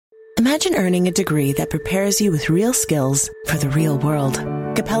Imagine earning a degree that prepares you with real skills for the real world.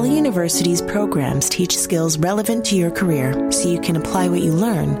 Capella University's programs teach skills relevant to your career so you can apply what you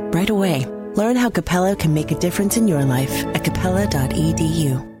learn right away. Learn how Capella can make a difference in your life at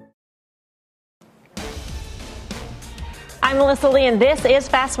capella.edu. I'm Melissa Lee, and this is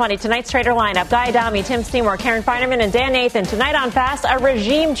Fast Money. Tonight's trader lineup: Guy Adami, Tim Seymour, Karen Feinerman, and Dan Nathan. Tonight on Fast, a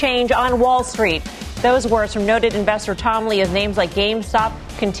regime change on Wall Street. Those words from noted investor Tom Lee as names like GameStop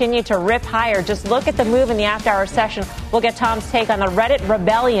continue to rip higher. Just look at the move in the after-hour session. We'll get Tom's take on the Reddit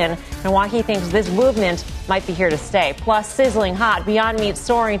rebellion and why he thinks this movement might be here to stay. Plus, sizzling hot, Beyond Meat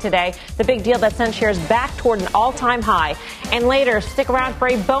soaring today. The big deal that sent shares back toward an all-time high. And later, stick around for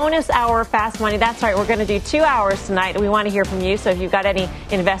a bonus hour of Fast Money. That's right, we're going to do 2 hours tonight. We want to hear from you, so if you've got any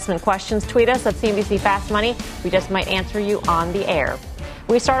investment questions, tweet us at CNBC Fast Money. We just might answer you on the air.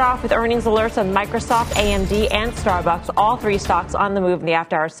 We start off with earnings alerts on Microsoft, AMD, and Starbucks, all three stocks on the move in the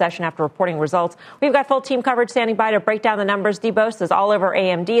after-hour session after reporting results. We've got full team coverage standing by to break down the numbers. DeBose is all over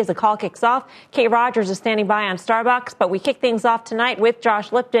AMD as the call kicks off. Kate Rogers is standing by on Starbucks, but we kick things off tonight with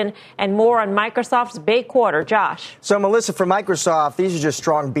Josh Lipton and more on Microsoft's big quarter. Josh. So, Melissa, for Microsoft, these are just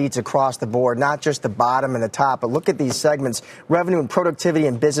strong beats across the board, not just the bottom and the top, but look at these segments. Revenue and productivity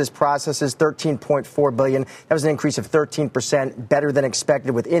and business processes, $13.4 billion. That was an increase of 13%, better than expected.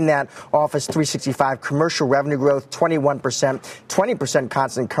 Within that, Office 365 commercial revenue growth, 21%, 20%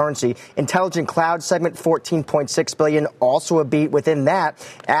 constant currency. Intelligent Cloud segment, $14.6 billion, also a beat within that.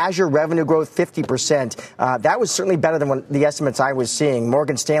 Azure revenue growth, 50%. That was certainly better than the estimates I was seeing.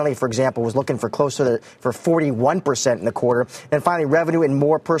 Morgan Stanley, for example, was looking for closer to for 41% in the quarter. And finally, revenue in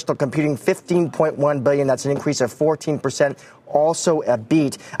more personal computing, $15.1 billion. That's an increase of 14%. Also a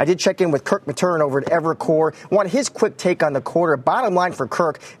beat. I did check in with Kirk Materne over at Evercore. Want his quick take on the quarter. Bottom line for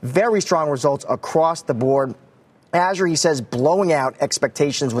Kirk, very strong results across the board. Azure, he says, blowing out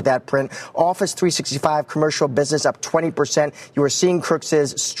expectations with that print. Office 365 commercial business up 20%. You are seeing, Kirk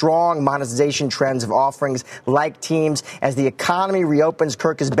says, strong monetization trends of offerings like Teams. As the economy reopens,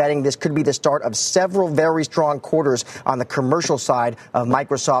 Kirk is betting this could be the start of several very strong quarters on the commercial side of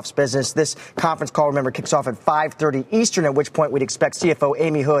Microsoft's business. This conference call, remember, kicks off at 5:30 Eastern, at which point we'd expect CFO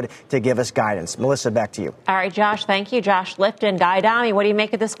Amy Hood to give us guidance. Melissa, back to you. All right, Josh, thank you. Josh Lipton, Guy Adami, what do you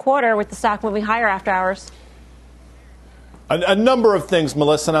make of this quarter with the stock moving higher after hours? A number of things,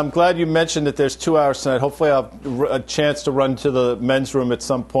 Melissa, and I'm glad you mentioned that there's 2 hours tonight. Hopefully I'll have a chance to run to the men's room at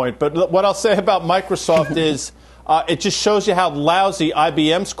some point. But what I'll say about Microsoft is it just shows you how lousy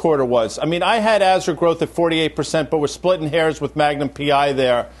IBM's quarter was. I mean, I had Azure growth at 48%, but we're splitting hairs with Magnum PI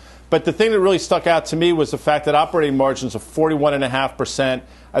there. But the thing that really stuck out to me was the fact that operating margins of 41.5%.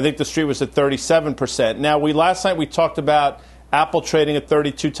 I think the street was at 37%. Now, last night we talked about Apple trading at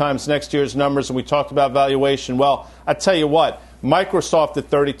 32 times next year's numbers, and we talked about valuation. Well, I tell you what, Microsoft at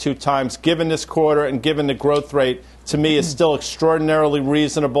 32 times, given this quarter and given the growth rate, to me is still extraordinarily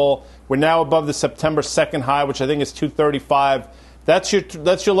reasonable. We're now above the September 2nd high, which I think is 235. That's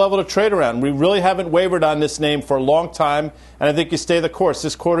your level to trade around. We really haven't wavered on this name for a long time, and I think you stay the course.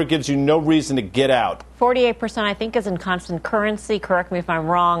 This quarter gives you no reason to get out. 48%, I think, is in constant currency. Correct me if I'm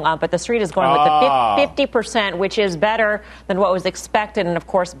wrong, but the street is going with the 50%, which is better than what was expected, and, of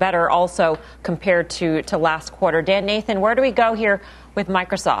course, better also compared to last quarter. Dan Nathan, where do we go here with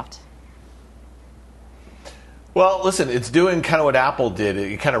Microsoft? Well, listen, it's doing kind of what Apple did.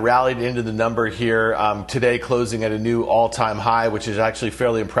 It kind of rallied into the number here today, closing at a new all-time high, which is actually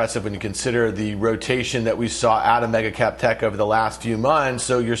fairly impressive when you consider the rotation that we saw out of mega cap tech over the last few months.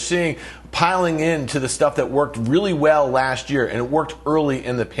 So you're seeing piling into the stuff that worked really well last year, and it worked early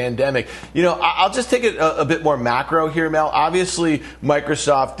in the pandemic. You know, I'll just take it a bit more macro here, Mel. Obviously,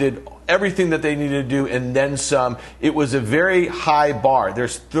 Microsoft did everything that they needed to do and then some. It was a very high bar.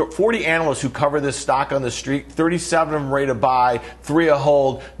 There's 40 analysts who cover this stock on the street, 37 of them rate a buy, 3 a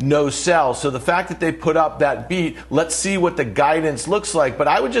hold, no sell. So the fact that they put up that beat, let's see what the guidance looks like. But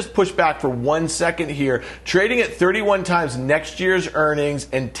I would just push back for 1 second here. Trading at 31 times next year's earnings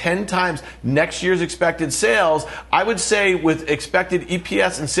and 10 times next year's expected sales, I would say with expected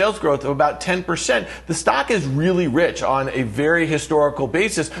EPS and sales growth of about 10%, the stock is really rich on a very historical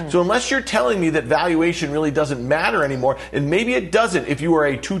basis. So unless you're telling me that valuation really doesn't matter anymore, and maybe it doesn't if you are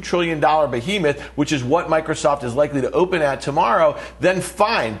a $2 trillion behemoth, which is what Microsoft is likely to open at tomorrow, then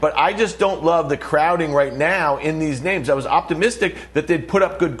fine. But I just don't love the crowding right now in these names. I was optimistic that they'd put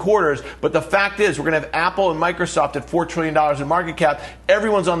up good quarters, but the fact is we're going to have Apple and Microsoft at $4 trillion in market cap.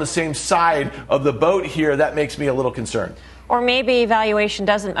 Everyone's on the same side of the boat here. That makes me a little concerned. Or maybe valuation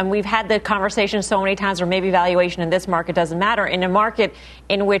doesn't, and we've had the conversation so many times where maybe valuation in this market doesn't matter. In a market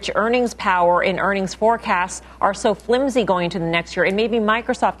in which earnings power and earnings forecasts are so flimsy going into the next year, and maybe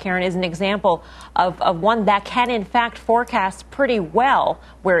Microsoft, Karen, is an example of one that can, in fact, forecast pretty well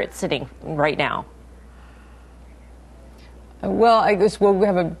where it's sitting right now. Well, I guess we'll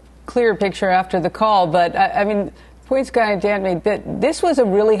have a clearer picture after the call, but I mean, points Guy and Dan made that this was a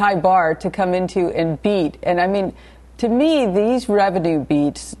really high bar to come into and beat. And I mean, to me, these revenue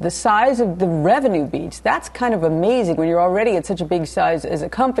beats, the size of the revenue beats, that's kind of amazing when you're already at such a big size as a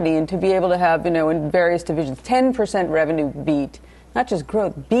company, and to be able to have, in various divisions, 10% revenue beat, not just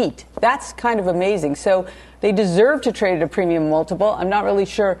growth, beat. That's kind of amazing. So they deserve to trade at a premium multiple. I'm not really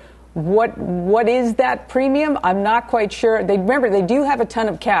sure what is that premium. I'm not quite sure. Remember, they do have a ton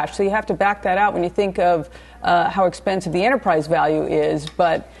of cash, so you have to back that out when you think of how expensive the enterprise value is.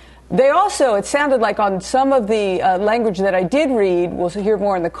 But they also, it sounded like on some of the language that I did read, we'll hear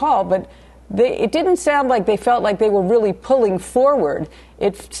more in the call, but it didn't sound like they felt like they were really pulling forward.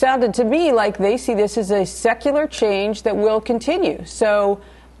 It sounded to me like they see this as a secular change that will continue. So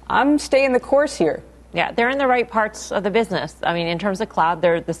I'm staying the course here. Yeah, they're in the right parts of the business. I mean, in terms of cloud,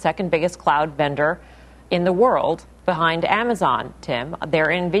 they're the second biggest cloud vendor in the world behind Amazon, Tim. They're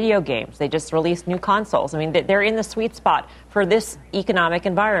in video games. They just released new consoles. I mean, they're in the sweet spot for this economic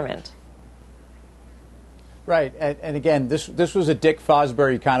environment. Right. And again, this was a Dick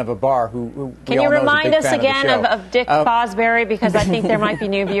Fosbury kind of a bar who Can you remind us again of Dick Fosbury? Because I think there might be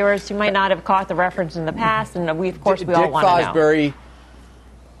new viewers who might not have caught the reference in the past. And we all want to know. Dick Fosbury,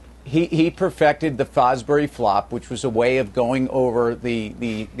 he perfected the Fosbury flop, which was a way of going over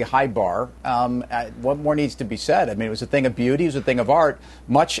the high bar. What more needs to be said? I mean, it was a thing of beauty. It was a thing of art.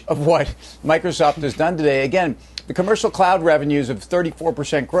 Much of what Microsoft has done today, again, the commercial cloud revenues of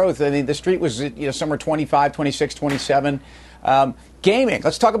 34% growth. I mean, the street was somewhere 25, 26, 27. Gaming.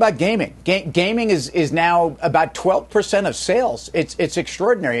 Let's talk about gaming. Gaming is now about 12% of sales. It's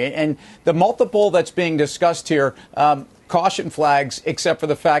extraordinary. And the multiple that's being discussed here, caution flags, except for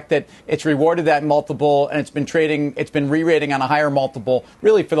the fact that it's rewarded that multiple and it's been re-rating on a higher multiple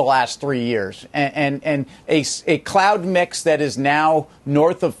really for the last 3 years. And a cloud mix that is now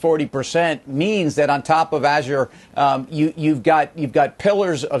north of 40% means that on top of Azure, you've got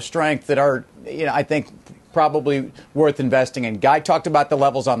pillars of strength that are, I think, probably worth investing in. Guy talked about the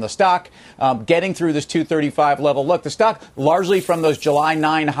levels on the stock, getting through this 235 level. Look, the stock, largely from those July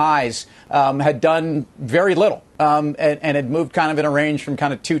 9 highs, had done very little and had moved kind of in a range from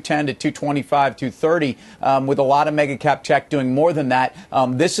kind of 210 to 225, 230, with a lot of mega cap tech doing more than that.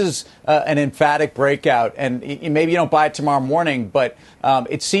 This is an emphatic breakout, and maybe you don't buy it tomorrow morning, but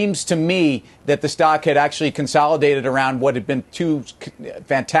it seems to me that the stock had actually consolidated around what had been two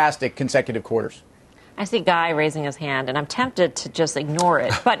fantastic consecutive quarters. I see Guy raising his hand, and I'm tempted to just ignore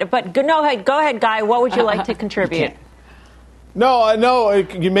it. But go ahead, Guy. What would you like to contribute? No, I know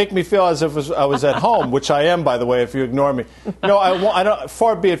you make me feel as if I was at home, which I am, by the way, if you ignore me. No, I don't.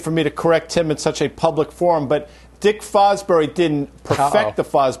 Far be it from me to correct him in such a public forum, but Dick Fosbury didn't perfect the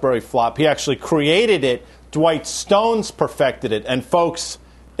Fosbury flop. He actually created it. Dwight Stones perfected it. And folks,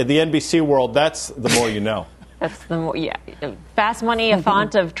 in the NBC world, that's the more you know. That's the more, fast money, a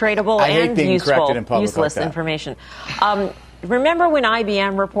font of tradable and useless like information. Remember when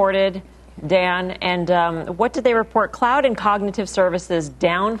IBM reported, Dan, and what did they report? Cloud and cognitive services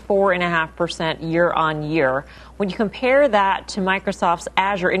down 4.5% year on year. When you compare that to Microsoft's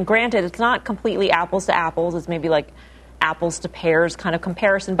Azure, and granted, it's not completely apples to apples. It's maybe like apples to pears kind of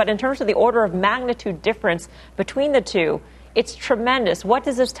comparison. But in terms of the order of magnitude difference between the two, it's tremendous. What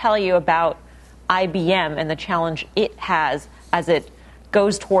does this tell you about IBM and the challenge it has as it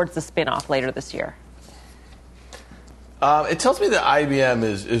goes towards the spinoff later this year? It tells me that IBM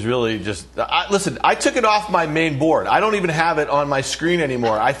is really just... listen, I took it off my main board. I don't even have it on my screen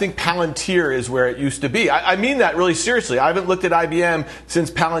anymore. I think Palantir is where it used to be. I mean that really seriously. I haven't looked at IBM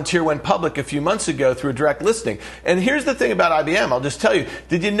since Palantir went public a few months ago through a direct listing. And here's the thing about IBM. I'll just tell you.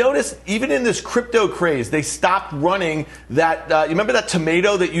 Did you notice, even in this crypto craze, they stopped running that... you remember that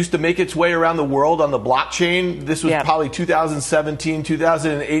tomato that used to make its way around the world on the blockchain? This was probably 2017,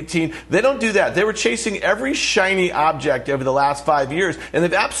 2018. They don't do that. They were chasing every shiny object over the last 5 years, and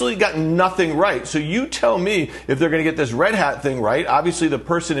they've absolutely gotten nothing right. So you tell me if they're going to get this Red Hat thing right. Obviously, the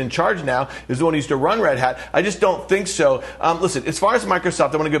person in charge now is the one who used to run Red Hat. I just don't think so. Listen, as far as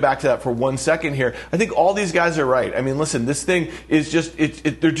Microsoft, I want to go back to that for 1 second here. I think all these guys are right. I mean, listen, this thing is just,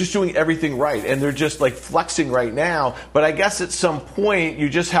 they're just doing everything right, and they're just like flexing right now. But I guess at some point, you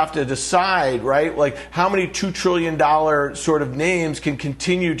just have to decide, right, like how many $2 trillion sort of names can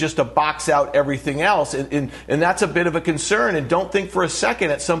continue just to box out everything else. And that's a bit of a a concern. And don't think for a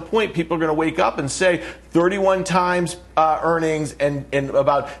second at some point people are going to wake up and say 31 times earnings and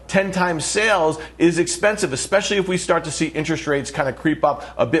about 10 times sales is expensive, especially if we start to see interest rates kind of creep up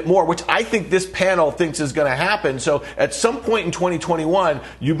a bit more, which I think this panel thinks is going to happen. So at some point in 2021,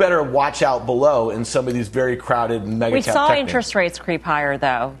 you better watch out below in some of these very crowded mega We cap saw tech interest rates creep higher,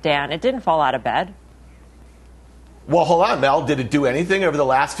 though, Dan. It didn't fall out of bed. Well, hold on, Mel. Did it do anything over the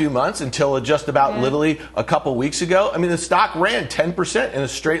last few months until just about literally a couple weeks ago? I mean, the stock ran 10% in a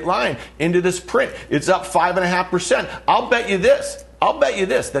straight line into this print. It's up 5.5%. I'll bet you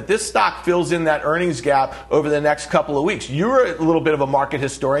this, that this stock fills in that earnings gap over the next couple of weeks. You're a little bit of a market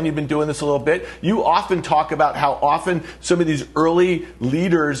historian. You've been doing this a little bit. You often talk about how often some of these early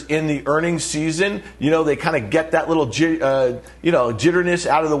leaders in the earnings season, they kind of get that little, jitterness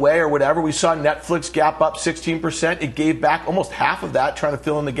out of the way or whatever. We saw Netflix gap up 16%. It gave back almost half of that, trying to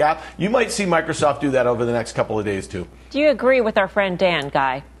fill in the gap. You might see Microsoft do that over the next couple of days, too. Do you agree with our friend Dan,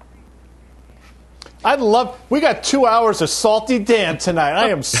 Guy? We got 2 hours of Salty Dan tonight. I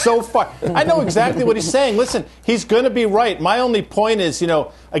am so fun. I know exactly what he's saying. Listen, he's going to be right. My only point is,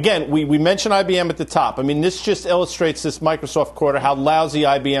 again, we mentioned IBM at the top. I mean, this just illustrates this Microsoft quarter, how lousy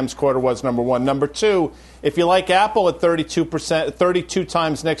IBM's quarter was, number one. Number two, if you like Apple at 32%, 32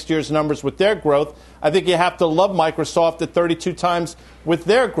 times next year's numbers with their growth, I think you have to love Microsoft at 32 times with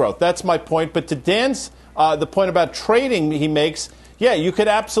their growth. That's my point. But to Dan's, the point about trading he makes, yeah, you could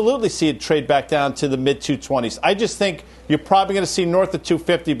absolutely see it trade back down to the mid-220s. I just think you're probably going to see north of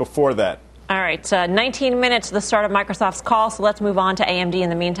 250 before that. All right, 19 minutes to the start of Microsoft's call, so let's move on to AMD. In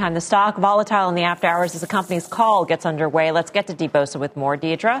the meantime, the stock volatile in the after hours as the company's call gets underway. Let's get to Deep Bosa with more.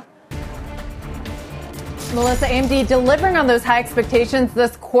 Deidre? Melissa, AMD delivering on those high expectations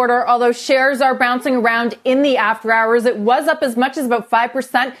this quarter, although shares are bouncing around in the after hours. It was up as much as about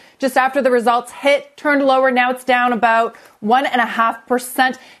 5% just after the results hit, turned lower. Now it's down about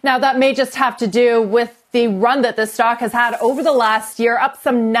 1.5%. Now that may just have to do with the run that the stock has had over the last year, up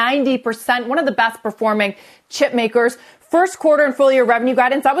some 90%, one of the best performing chip makers. First quarter and full year revenue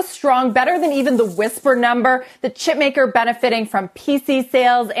guidance, that was strong, better than even the Whisper number. The chip maker benefiting from PC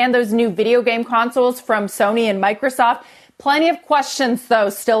sales and those new video game consoles from Sony and Microsoft. Plenty of questions, though,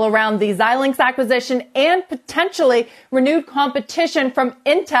 still around the Xilinx acquisition and potentially renewed competition from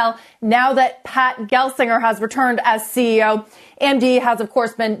Intel now that Pat Gelsinger has returned as CEO. AMD has, of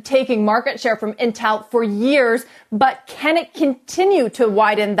course, been taking market share from Intel for years, but can it continue to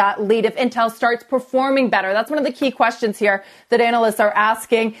widen that lead if Intel starts performing better? That's one of the key questions here that analysts are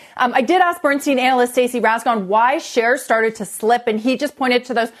asking. I did ask Bernstein analyst Stacey Rasgon why shares started to slip, and he just pointed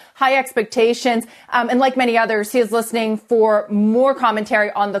to those high expectations. And like many others, he is listening for more commentary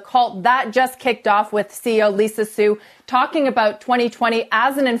on the call. That just kicked off with CEO Lisa Su talking about 2020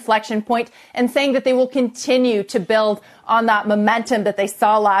 as an inflection point and saying that they will continue to build on that momentum that they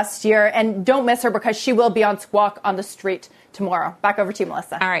saw last year. And don't miss her because she will be on Squawk on the Street tomorrow. Back over to you,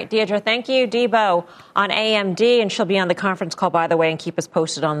 Melissa. All right, Deidre, thank you. Debo on AMD, and she'll be on the conference call, by the way, and keep us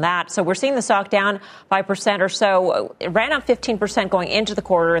posted on that. So we're seeing the stock down 5% or so. It ran up 15% going into the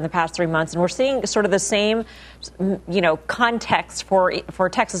quarter in the past 3 months, and we're seeing sort of the same, context for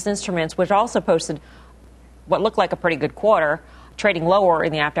Texas Instruments, which also posted what looked like a pretty good quarter, trading lower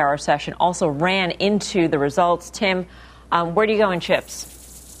in the after-hour session, also ran into the results. Tim, where do you go in chips?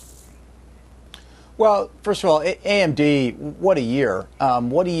 Well, first of all, AMD, what a year.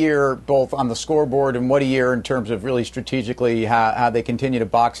 What a year both on the scoreboard and what a year in terms of really strategically how they continue to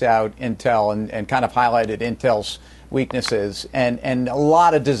box out Intel and kind of highlighted Intel's weaknesses and a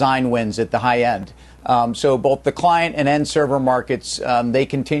lot of design wins at the high end. So both the client and end server markets, they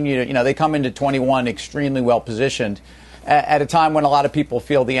continue to, they come into 21 extremely well positioned at a time when a lot of people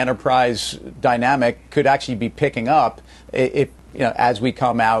feel the enterprise dynamic could actually be picking up as we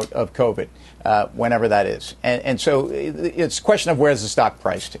come out of COVID, whenever that is. And so it's a question of where's the stock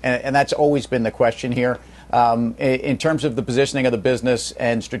priced. And that's always been the question here. In terms of the positioning of the business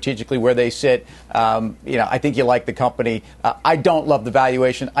and strategically where they sit, I think you like the company. I don't love the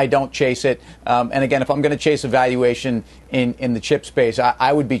valuation. I don't chase it. And again, if I'm going to chase a valuation in the chip space,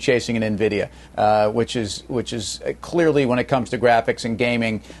 I would be chasing an NVIDIA, which is clearly when it comes to graphics and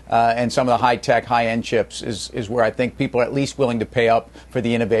gaming and some of the high-tech, high-end chips is where I think people are at least willing to pay up for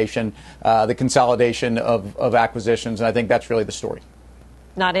the innovation, the consolidation of acquisitions. And I think that's really the story.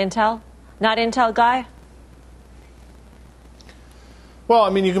 Not Intel? Not Intel, Guy? Well, I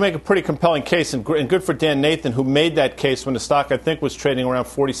mean, you can make a pretty compelling case, and good for Dan Nathan, who made that case when the stock, I think, was trading around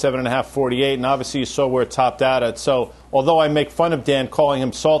 47.5, 48, and obviously you saw where it topped out at. So although I make fun of Dan calling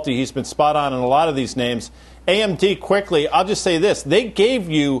him salty, he's been spot on in a lot of these names. AMD, quickly, I'll just say this. They gave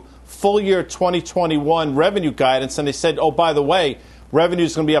you full year 2021 revenue guidance, and they said, oh, by the way, revenue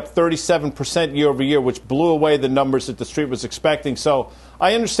is going to be up 37% year over year, which blew away the numbers that the street was expecting. So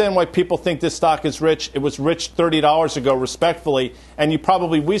I understand why people think this stock is rich. It was rich $30 ago, respectfully, and you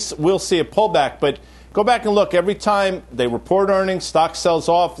probably will see a pullback. But go back and look. Every time they report earnings, stock sells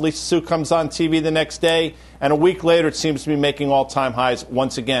off. Lisa Su comes on TV the next day, and a week later it seems to be making all-time highs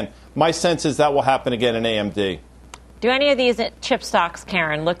once again. My sense is that will happen again in AMD. Do any of these chip stocks,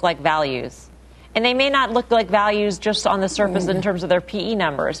 Karen, look like values? And they may not look like values just on the surface in terms of their PE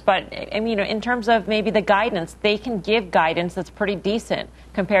numbers, but I mean, in terms of maybe the guidance, they can give guidance that's pretty decent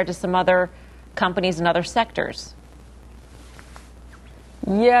compared to some other companies in other sectors.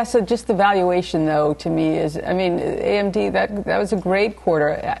 Yeah, so just the valuation, though, to me is, I mean, AMD, that was a great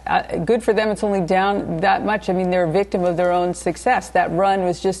quarter. Good for them. It's only down that much. I mean, they're a victim of their own success. That run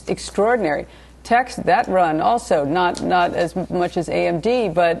was just extraordinary. Tech's, that run also, not as much as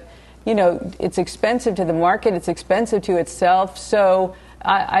AMD, but you know, it's expensive to the market. It's expensive to itself. So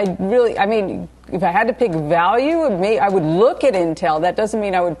I mean, if I had to pick value, I would look at Intel. That doesn't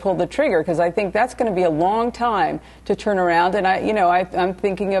mean I would pull the trigger because I think that's going to be a long time to turn around. And I'm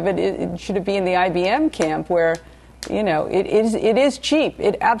thinking of it should it be in the IBM camp where, you know, it is cheap.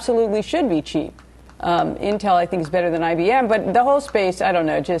 It absolutely should be cheap. Intel, I think, is better than IBM. But the whole space, I don't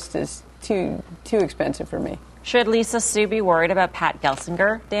know, just is too expensive for me. Should Lisa Su be worried about Pat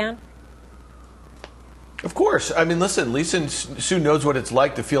Gelsinger, Dan? Of course. I mean, listen, Lisa Su knows what it's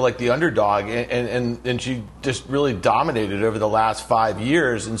like to feel like the underdog, and she just really dominated over the last 5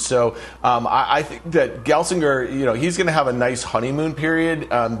 years. And so I think that Gelsinger, you know, he's going to have a nice honeymoon period.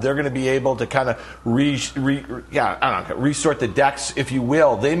 They're going to be able to kind of resort the decks, if you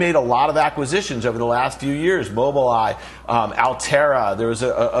will. They made a lot of acquisitions over the last few years. Mobileye, Altera, there was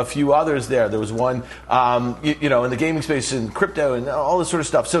a few others there. There was one, in the gaming space and crypto and all this sort of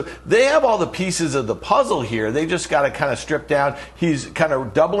stuff. So they have all the pieces of the puzzle here. They just got to kind of strip down. He's kind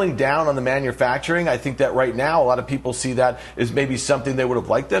of doubling down on the manufacturing. I think that right now a lot of people see that as maybe something they would have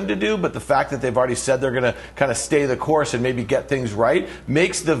liked them to do, but the fact that they've already said they're going to kind of stay the course and maybe get things right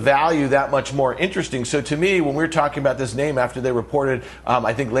makes the value that much more interesting. So to me, when we were talking about this name after they reported,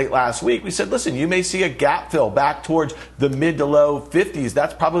 I think late last week, we said, listen, you may see a gap fill back towards the mid to low 50s.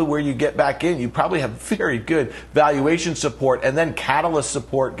 That's probably where you get back in. You probably have very good valuation support and then catalyst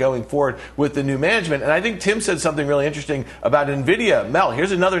support going forward with the new management. And I think Tim said something really interesting about NVIDIA. Mel,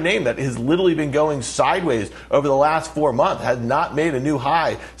 here's another name that has literally been going sideways over the last 4 months, has not made a new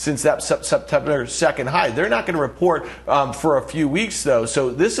high since that September 2nd high. They're not going to report for a few weeks, though. So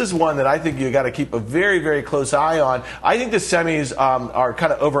this is one that I think you got to keep a very, very close eye on. I think the semis are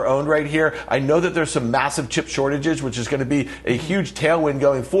kind of over-owned right here. I know that there's some massive chip shortages, which is going to be a huge tailwind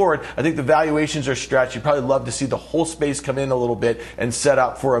going forward. I think the valuations are stretched. You'd probably love to see the whole space come in a little bit and set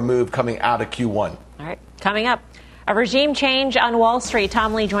up for a move coming out of Q1. All right, coming up, a regime change on Wall Street.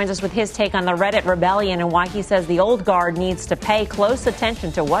 Tom Lee joins us with his take on the Reddit rebellion and why he says the old guard needs to pay close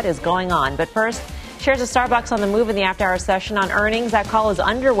attention to what is going on. But first, shares of Starbucks on the move in the after-hour session on earnings. That call is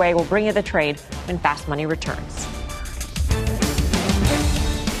underway. We'll bring you the trade when Fast Money returns.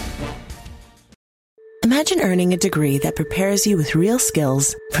 Imagine earning a degree that prepares you with real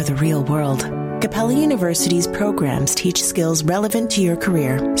skills for the real world. Capella University's programs teach skills relevant to your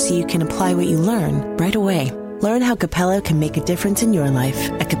career so you can apply what you learn right away. Learn how Capella can make a difference in your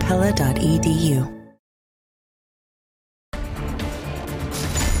life at capella.edu.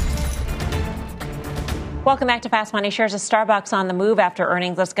 Welcome back to Fast Money. Shares of Starbucks on the move after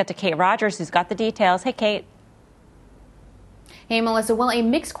earnings. Let's get to Kate Rogers, who's got the details. Hey, Kate. Hey, Melissa. Well, a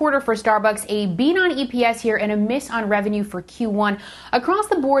mixed quarter for Starbucks, a beat on EPS here and a miss on revenue for Q1. Across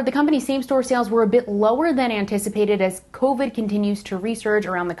the board, the company's same-store sales were a bit lower than anticipated as COVID continues to resurge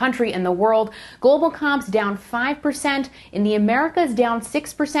around the country and the world. Global comps down 5%. In the Americas, down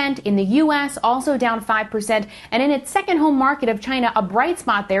 6%. In the U.S., also down 5%. And in its second home market of China, a bright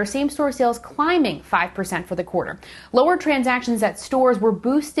spot there, same-store sales climbing 5% for the quarter. Lower transactions at stores were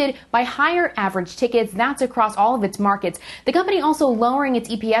boosted by higher average tickets. That's across all of its markets. The company also lowering its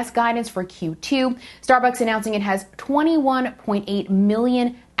EPS guidance for Q2. Starbucks announcing it has 21.8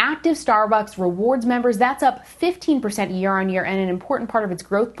 million active Starbucks Rewards members. That's up 15% year on year and an important part of its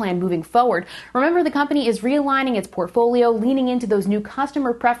growth plan moving forward. Remember, the company is realigning its portfolio, leaning into those new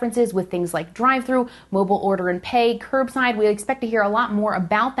customer preferences with things like drive-thru, mobile order and pay, curbside. We expect to hear a lot more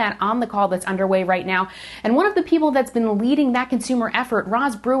about that on the call that's underway right now. And one of the people that's been leading that consumer effort,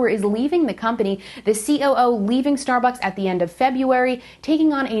 Roz Brewer, is leaving the company. The COO leaving Starbucks at the end of February,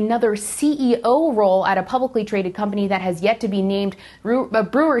 taking on another CEO role at a publicly traded company that has yet to be named.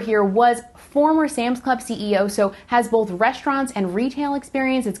 Brewer entrepreneur here was former Sam's Club CEO, so has both restaurants and retail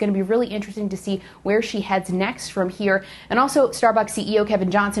experience. It's going to be really interesting to see where she heads next from here. And also, Starbucks CEO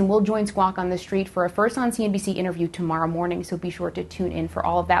Kevin Johnson will join Squawk on the Street for a First on CNBC interview tomorrow morning, so be sure to tune in for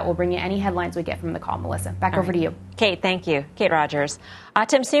all of that. We'll bring you any headlines we get from the call, Melissa. Back over to you. Kate, thank you. Kate Rogers.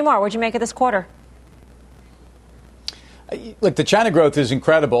 Tim Seymour, what did you make of this quarter? Look, the China growth is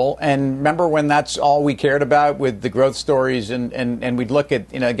incredible. And remember when that's all we cared about with the growth stories and we'd look at,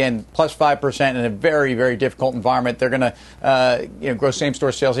 again, plus 5% in a very, very difficult environment. They're going to, grow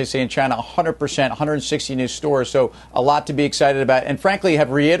same-store sales, they say, in China 100%, 160 new stores. So a lot to be excited about. And frankly,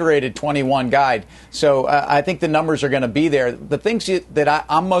 have reiterated 21 guide. So I think the numbers are going to be there. The things that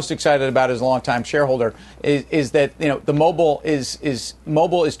I'm most excited about as a longtime shareholder is that, the mobile is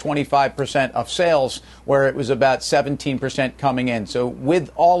 25% of sales, where it was about 17% coming in. So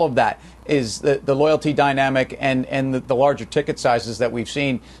with all of that is the loyalty dynamic and the larger ticket sizes that we've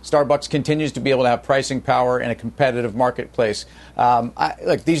seen. Starbucks continues to be able to have pricing power in a competitive marketplace.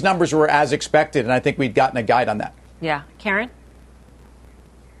 Look, these numbers were as expected, and I think we'd gotten a guide on that. Yeah. Karen?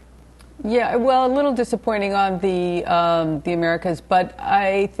 Yeah, well, a little disappointing on the Americas, but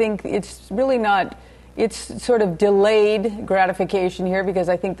I think it's really not. It's sort of delayed gratification here because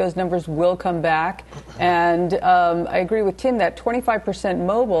I think those numbers will come back. And I agree with Tim that 25%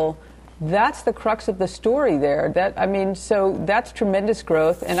 mobile, that's the crux of the story there. So that's tremendous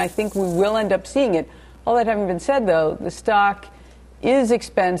growth, and I think we will end up seeing it. All that having been said, though, the stock is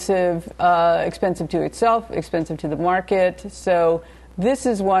expensive to itself, expensive to the market. So this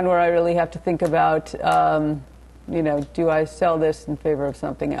is one where I really have to think about, do I sell this in favor of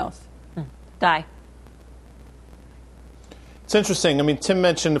something else? Di. It's interesting. I mean, Tim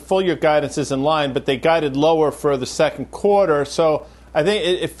mentioned the full-year guidance is in line, but they guided lower for the second quarter. So I think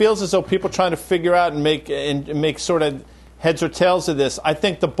it feels as though people are trying to figure out and make sort of heads or tails of this. I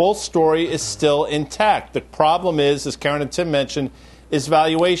think the bull story is still intact. The problem is, as Karen and Tim mentioned, is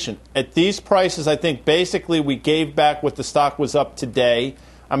valuation. At these prices, I think basically we gave back what the stock was up today.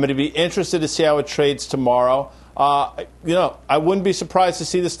 I'm going to be interested to see how it trades tomorrow. I wouldn't be surprised to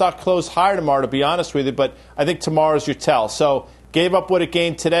see the stock close higher tomorrow, to be honest with you, but I think tomorrow's your tell. So gave up what it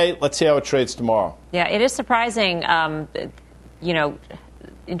gained today. Let's see how it trades tomorrow. Yeah, it is surprising,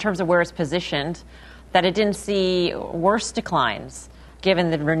 in terms of where it's positioned, that it didn't see worse declines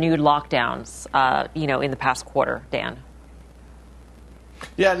given the renewed lockdowns, in the past quarter. Dan?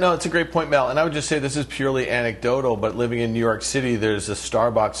 Yeah, no, it's a great point, Mel. And I would just say this is purely anecdotal, but living in New York City, there's a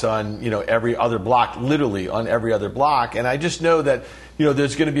Starbucks on, every other block, literally on every other block. And I just know that,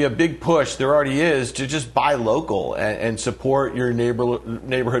 there's going to be a big push, there already is, to just buy local and support your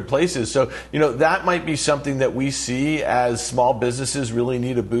neighborhood places. So, that might be something that we see as small businesses really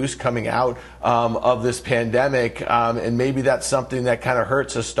need a boost coming out of this pandemic. And maybe that's something that kind of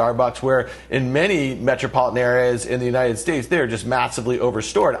hurts a Starbucks, where in many metropolitan areas in the United States, they're just massively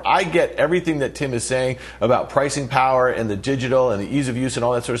overstored. I get everything that Tim is saying about pricing power and the digital and the ease of use and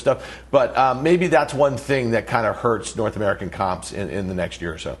all that sort of stuff. But maybe that's one thing that kind of hurts North American comps in the next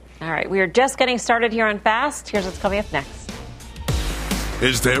year or so. All right. We are just getting started here on Fast. Here's what's coming up next.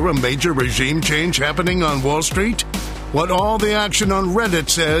 Is there a major regime change happening on Wall Street? What all the action on Reddit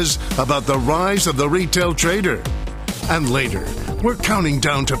says about the rise of the retail trader. And later, we're counting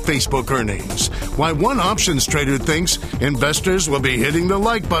down to Facebook earnings. Why one options trader thinks investors will be hitting the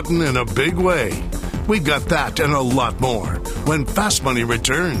like button in a big way. We've got that and a lot more when Fast Money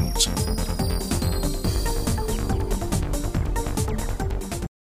returns.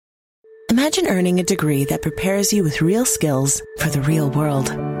 Imagine earning a degree that prepares you with real skills for the real world.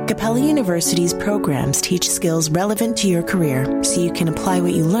 Capella University's programs teach skills relevant to your career so you can apply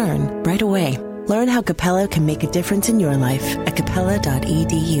what you learn right away. Learn how Capella can make a difference in your life at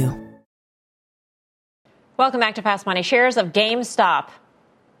capella.edu. Welcome back to Fast Money. Shares of GameStop.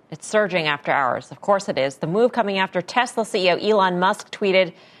 It's surging after hours. Of course it is. The move coming after Tesla CEO Elon Musk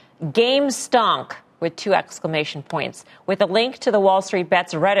tweeted, "Game stunk," with 2 exclamation points, with a link to the Wall Street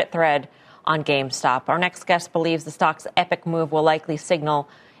Bets Reddit thread on GameStop. Our next guest believes the stock's epic move will likely signal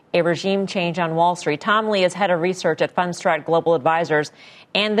a regime change on Wall Street. Tom Lee is head of research at Fundstrat Global Advisors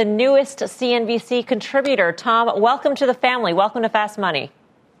and the newest CNBC contributor. Tom, welcome to the family. Welcome to Fast Money.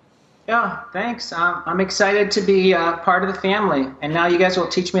 Yeah, thanks. I'm excited to be part of the family. And now you guys will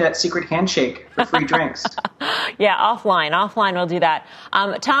teach me that secret handshake for free drinks. Yeah, offline we'll do that.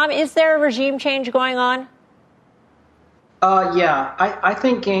 Tom, is there a regime change going on? Yeah, I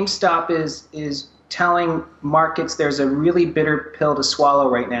think GameStop is telling markets there's a really bitter pill to swallow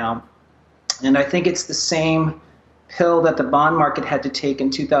right now. And I think it's the same pill that the bond market had to take in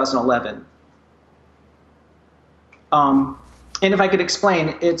 2011. And if I could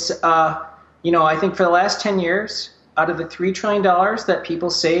explain, it's, I think for the last 10 years, out of the $3 trillion that people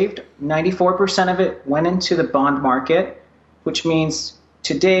saved, 94% of it went into the bond market, which means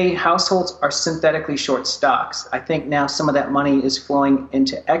today households are synthetically short stocks. I think now some of that money is flowing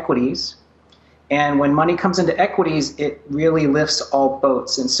into equities. And when money comes into equities, it really lifts all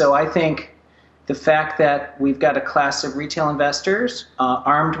boats. And so I think the fact that we've got a class of retail investors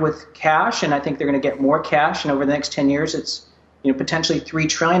armed with cash, and I think they're going to get more cash, and over the next 10 years, it's potentially $3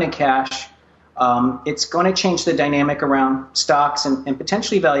 trillion in cash. It's going to change the dynamic around stocks and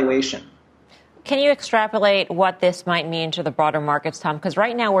potentially valuation. Can you extrapolate what this might mean to the broader markets, Tom? Because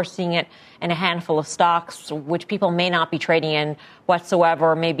right now we're seeing it in a handful of stocks, which people may not be trading in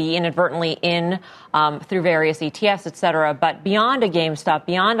whatsoever, maybe inadvertently in through various ETFs, et cetera. But beyond a GameStop,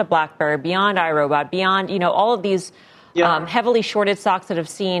 beyond a BlackBerry, beyond iRobot, beyond all of these heavily shorted stocks that have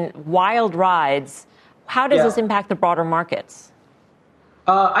seen wild rides, how does this impact the broader markets?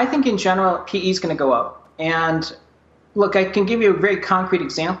 I think in general, PE is going to go up. And look, I can give you a very concrete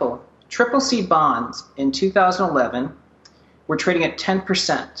example. CCC bonds in 2011 were trading at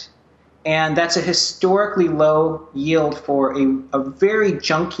 10%. And that's a historically low yield for a very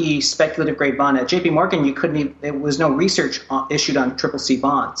junky speculative grade bond. At JP Morgan, there was no research issued on CCC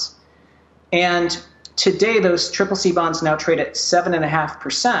bonds. And today, those CCC bonds now trade at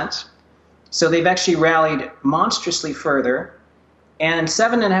 7.5%. So they've actually rallied monstrously further. And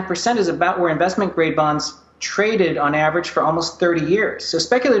 7.5% is about where investment grade bonds traded on average for almost 30 years. So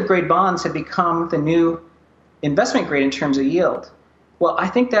speculative grade bonds have become the new investment grade in terms of yield. Well, I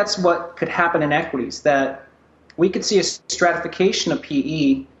think that's what could happen in equities, that we could see a stratification of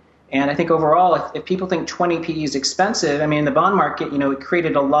PE. And I think overall, if people think 20 PE is expensive, I mean, in the bond market, it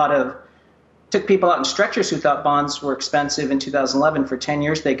created took people out in stretchers who thought bonds were expensive in 2011. For 10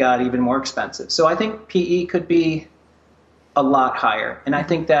 years, they got even more expensive. So I think PE could be a lot higher. And I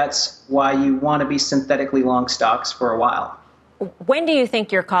think that's why you want to be synthetically long stocks for a while. When do you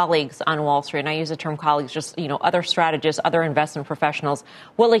think your colleagues on Wall Street, and I use the term colleagues, just, other strategists, other investment professionals,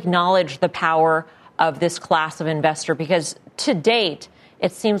 will acknowledge the power of this class of investor? Because to date,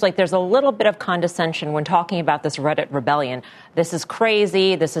 it seems like there's a little bit of condescension when talking about this Reddit rebellion. This is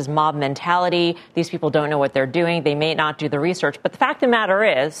crazy. This is mob mentality. These people don't know what they're doing. They may not do the research. But the fact of the matter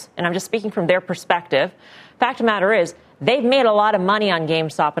is, and I'm just speaking from their perspective, fact of the matter is, they've made a lot of money on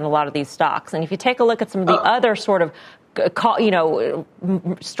GameStop and a lot of these stocks. And if you take a look at some of the other sort of,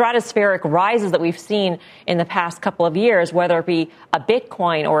 stratospheric rises that we've seen in the past couple of years, whether it be a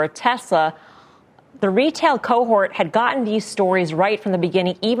Bitcoin or a Tesla, the retail cohort had gotten these stories right from the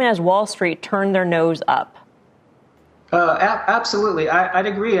beginning, even as Wall Street turned their nose up. Absolutely. I'd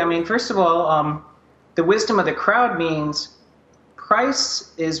agree. I mean, first of all, the wisdom of the crowd means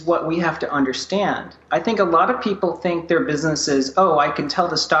price is what we have to understand. I think a lot of people think their business is, I can tell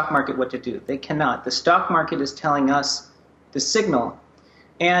the stock market what to do. They cannot. The stock market is telling us the signal.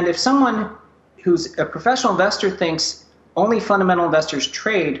 And if someone who's a professional investor thinks only fundamental investors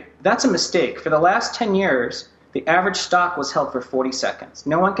trade, that's a mistake. For the last 10 years, the average stock was held for 40 seconds.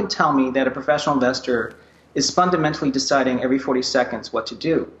 No one can tell me that a professional investor is fundamentally deciding every 40 seconds what to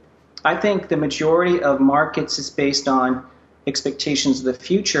do. I think the majority of markets is based on expectations of the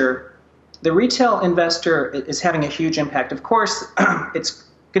future. The retail investor is having a huge impact. Of course, it's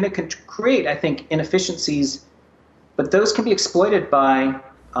going to create, I think, inefficiencies, but those can be exploited by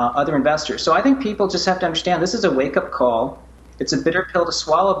other investors. So I think people just have to understand this is a wake-up call. It's a bitter pill to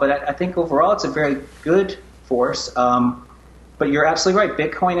swallow, but I think overall it's a very good force. But you're absolutely right.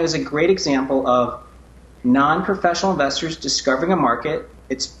 Bitcoin is a great example of non-professional investors discovering a market.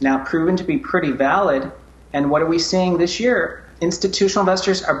 It's now proven to be pretty valid. And what are we seeing this year? Institutional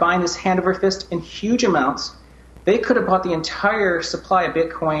investors are buying this hand over fist in huge amounts. They could have bought the entire supply of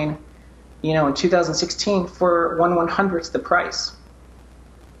Bitcoin, in 2016 for 1/100th the price.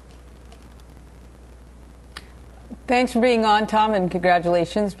 Thanks for being on, Tom, and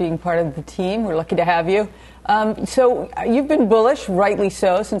congratulations being part of the team. We're lucky to have you. So you've been bullish, rightly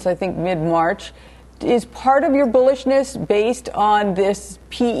so, since I think mid-March. Is part of your bullishness based on this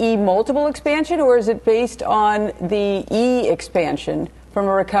PE multiple expansion, or is it based on the E expansion from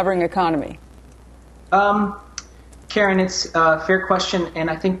a recovering economy? Karen, it's a fair question,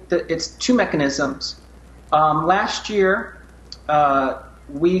 and I think that it's two mechanisms. Last year,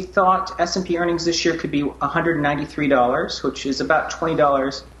 we thought S&P earnings this year could be $193, which is about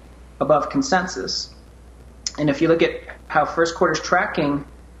 $20 above consensus. And if you look at how first quarter's tracking,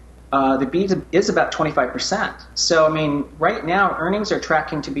 the beat is about 25%. So, I mean, right now, earnings are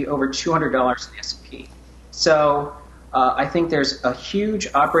tracking to be over $200 in the S&P. So I think there's a huge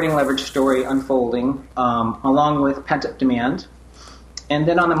operating leverage story unfolding, along with pent-up demand. And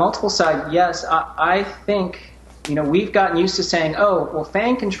then on the multiple side, yes, I think, we've gotten used to saying, oh, well,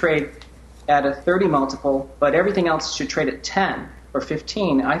 FANG can trade at a 30 multiple, but everything else should trade at 10 or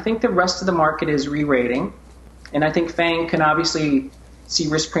 15. I think the rest of the market is re-rating, and I think FANG can obviously see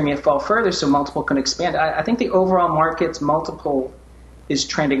risk premium fall further, so multiple can expand. I think the overall market's multiple is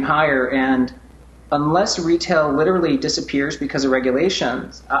trending higher, and unless retail literally disappears because of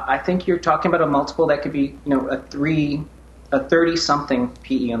regulations, I think you're talking about a multiple that could be, a 30-something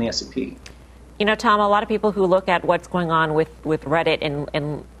PE on the S&P. Tom, a lot of people who look at what's going on with Reddit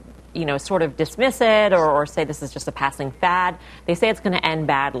and sort of dismiss it or say this is just a passing fad, they say it's going to end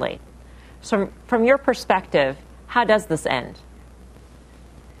badly. So from your perspective, how does this end?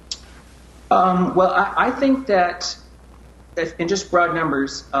 Well, I think that in just broad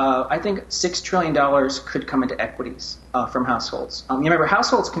numbers, I think $6 trillion could come into equities from households. Remember,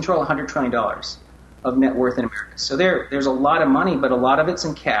 households control $100 trillion of net worth in America. So there's a lot of money, but a lot of it's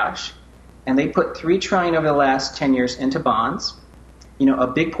in cash. And they put $3 trillion over the last 10 years into bonds. A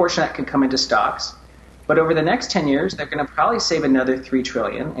big portion of that could come into stocks. But over the next 10 years, they're going to probably save another $3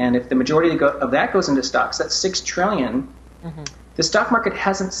 trillion. And if the majority of that goes into stocks, that's $6 trillion. Mm-hmm. The stock market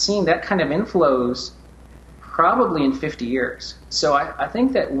hasn't seen that kind of inflows probably in 50 years. So I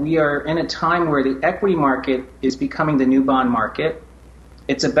think that we are in a time where the equity market is becoming the new bond market.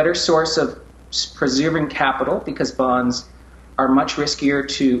 It's a better source of preserving capital because bonds are much riskier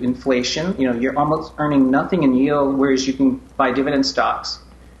to inflation. You're almost earning nothing in yield, whereas you can buy dividend stocks.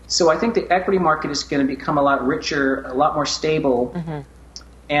 So I think the equity market is going to become a lot richer, a lot more stable. Mm-hmm.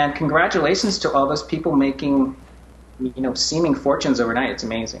 And congratulations to all those people making, seeming fortunes overnight. It's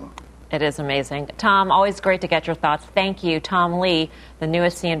amazing. It is amazing. Tom, always great to get your thoughts. Thank you. Tom Lee, the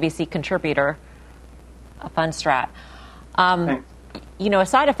newest CNBC contributor, a Fundstrat. Thanks. A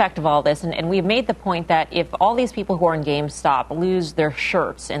side effect of all this, and we've made the point that if all these people who are in GameStop lose their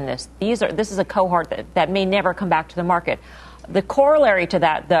shirts in this is a cohort that may never come back to the market. The corollary to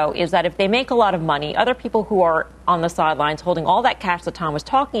that, though, is that if they make a lot of money, other people who are on the sidelines holding all that cash that Tom was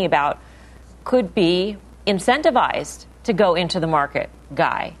talking about could be incentivized to go into the market,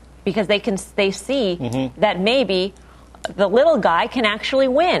 Guy, because they see mm-hmm. that maybe the little guy can actually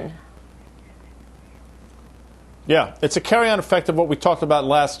win. Yeah, it's a carry-on effect of what we talked about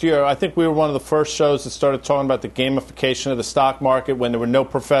last year. I think we were one of the first shows that started talking about the gamification of the stock market when there were no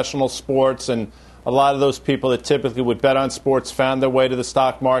professional sports, and a lot of those people that typically would bet on sports found their way to the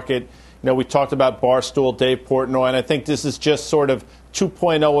stock market. We talked about Barstool, Dave Portnoy, and I think this is just sort of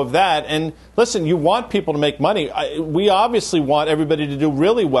 2.0 of that. And listen, you want people to make money. We obviously want everybody to do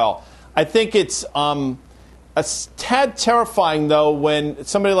really well. I think it's a tad terrifying, though, when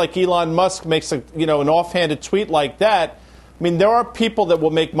somebody like Elon Musk makes an offhanded tweet like that. I mean, there are people that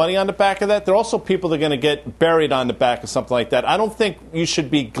will make money on the back of that. There are also people that are going to get buried on the back of something like that. I don't think you should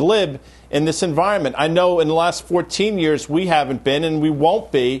be glib in this environment. I know in the last 14 years we haven't been, and we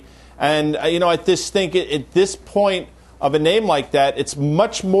won't be. And, I just think at this point of a name like that, it's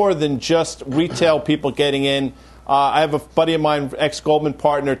much more than just retail people getting in. I have a buddy of mine, ex-Goldman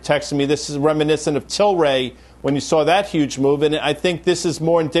partner, texting me. This is reminiscent of Tilray when you saw that huge move. And I think this is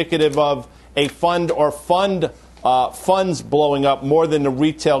more indicative of a fund or funds blowing up more than the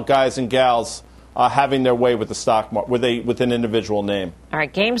retail guys and gals having their way with the stock market, with an individual name. All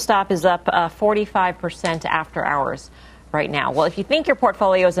right, GameStop is up 45% after hours right now. Well, if you think your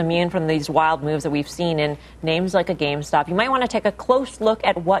portfolio is immune from these wild moves that we've seen in names like a GameStop, you might want to take a close look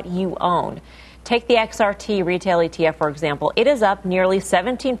at what you own. Take the XRT retail ETF, for example. It is up nearly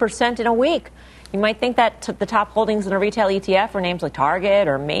 17% in a week. You might think that the top holdings in a retail ETF are names like Target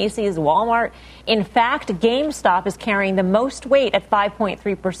or Macy's, Walmart. In fact, GameStop is carrying the most weight at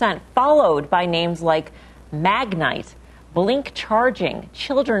 5.3%, followed by names like Magnite, Blink Charging,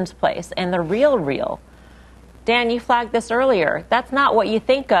 Children's Place, and The RealReal. Dan, you flagged this earlier. That's not what you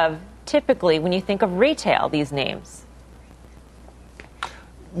think of typically when you think of retail, these names.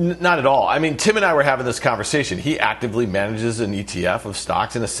 Not at all. I mean, Tim and I were having this conversation. He actively manages an ETF of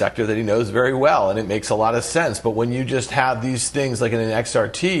stocks in a sector that he knows very well, and it makes a lot of sense. But when you just have these things like in an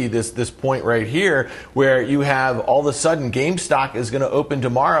XRT, this point right here, where you have all of a sudden GameStop is going to open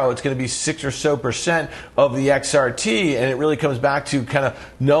tomorrow, it's going to be 6% or so of the XRT, and it really comes back to kind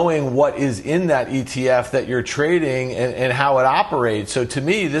of knowing what is in that ETF that you're trading and how it operates. So to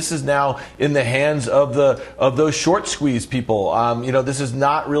me, this is now in the hands of those short squeeze people. This is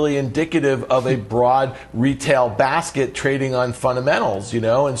not not really indicative of a broad retail basket trading on fundamentals,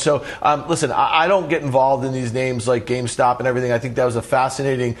 And so, listen, I don't get involved in these names like GameStop and everything. I think that was a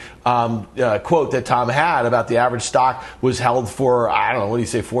fascinating quote that Tom had about the average stock was held for,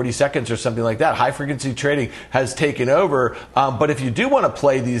 40 seconds or something like that. High frequency trading has taken over. But if you do want to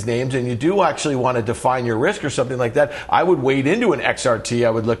play these names and you do actually want to define your risk or something like that, I would wade into an XRT. I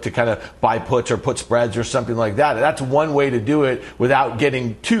would look to kind of buy puts or put spreads or something like that. That's one way to do it without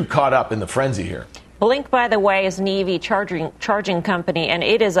getting too caught up in the frenzy here. Blink, by the way, is an EV charging company, and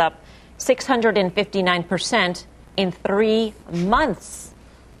it is up 659% in 3 months.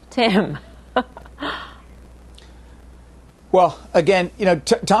 Tim. Well, again,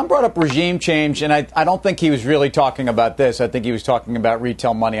 Tom brought up regime change, and I don't think he was really talking about this. I think he was talking about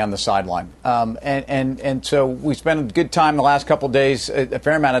retail money on the sideline. And so we spent a good time the last couple of days, a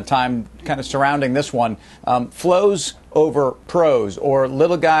fair amount of time kind of surrounding this one. Flows over pros, or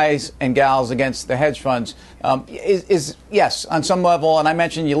little guys and gals against the hedge funds, is yes, on some level. And I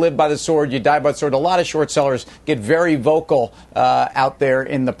mentioned you live by the sword, you die by the sword. A lot of short sellers get very vocal out there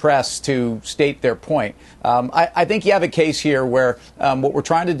in the press to state their point. I think you have a case here where what we're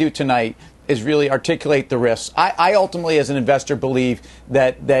trying to do tonight is really articulate the risks. I ultimately, as an investor, believe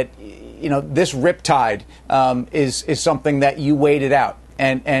that this riptide is something that you waited out.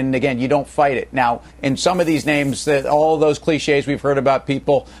 And again, you don't fight it. Now, in some of these names, that all those cliches we've heard about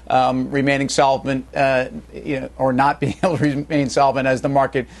people remaining solvent, or not being able to remain solvent as the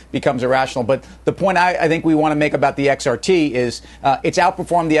market becomes irrational. But the point I think we want to make about the XRT is it's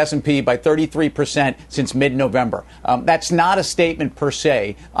outperformed the S&P by 33% since mid-November. That's not a statement per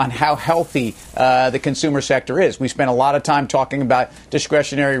se on how healthy the consumer sector is. We spent a lot of time talking about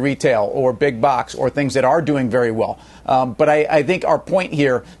discretionary retail or big box or things that are doing very well. But I think our point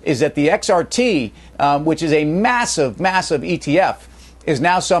here is that the XRT, which is a massive, massive ETF, is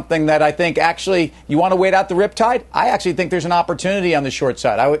now something that I think actually you want to wait out the riptide. I actually think there's an opportunity on the short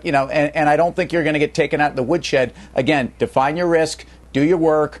side. And I don't think you're going to get taken out in the woodshed. Again, define your risk, do your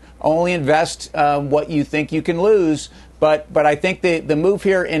work, only invest what you think you can lose. But I think the move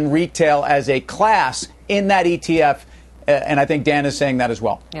here in retail as a class in that ETF, and I think Dan is saying that as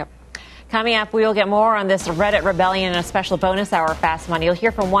well. Yep. Coming up, we will get more on this Reddit rebellion in a special bonus hour Fast Money. You'll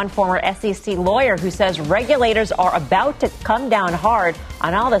hear from one former SEC lawyer who says regulators are about to come down hard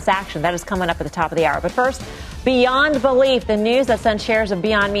on all this action. That is coming up at the top of the hour. But first, beyond belief, the news that sent shares of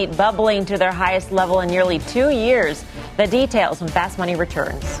Beyond Meat bubbling to their highest level in nearly 2 years. The details when Fast Money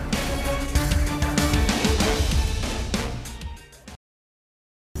returns.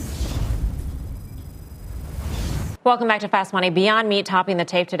 Welcome back to Fast Money. Beyond Meat topping the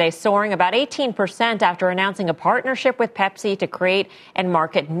tape today, soaring about 18% after announcing a partnership with Pepsi to create and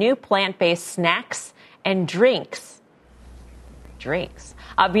market new plant-based snacks and drinks.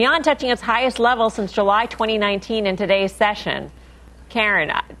 Beyond touching its highest level since July 2019 in today's session.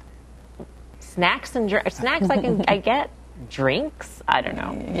 Karen, snacks I get. Drinks? I don't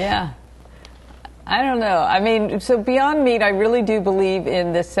know. Yeah. I don't know. I mean, so Beyond Meat, I really do believe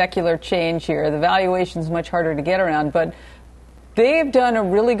in this secular change here. The valuation's much harder to get around, but they've done a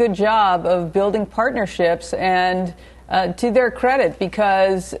really good job of building partnerships, and to their credit,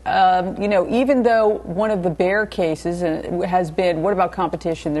 because, even though one of the bear cases has been, what about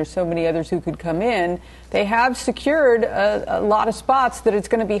competition? There's so many others who could come in. They have secured a lot of spots that it's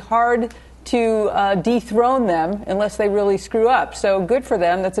going to be hard to dethrone them unless they really screw up. So good for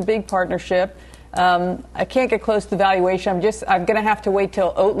them. That's a big partnership. I can't get close to the valuation. I'm going to have to wait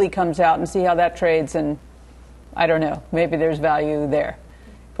till Oatly comes out and see how that trades, and I don't know. Maybe there's value there.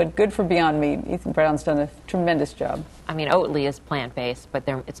 But good for Beyond Meat. Ethan Brown's done a tremendous job. I mean, Oatly is plant-based, but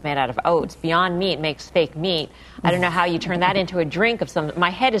it's made out of oats. Beyond Meat makes fake meat. I don't know how you turn that into a drink of some. My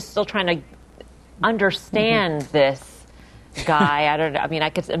head is still trying to understand this guy. I don't know. I mean, I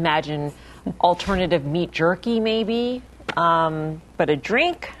could imagine alternative meat jerky, maybe, but a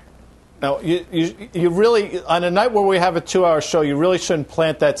drink. Now, you really, on a night where we have a 2-hour show, you really shouldn't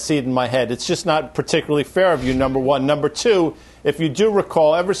plant that seed in my head. It's just not particularly fair of you, number one. Number two, if you do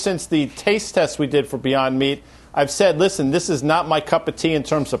recall, ever since the taste test we did for Beyond Meat, I've said, listen, this is not my cup of tea in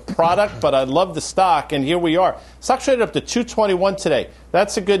terms of product, but I love the stock, and here we are. Stock traded up to $221 today.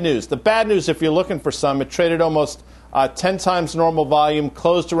 That's the good news. The bad news, if you're looking for some, it traded almost 10 times normal volume,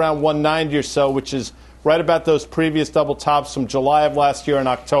 closed around 190 or so, which is right about those previous double tops from July of last year in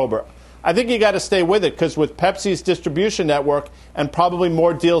October. I think you got to stay with it, because with Pepsi's distribution network and probably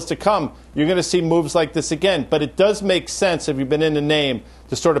more deals to come, you're going to see moves like this again. But it does make sense, if you've been in the name,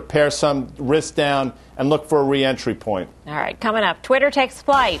 to sort of pare some risk down and look for a re-entry point. All right, coming up, Twitter takes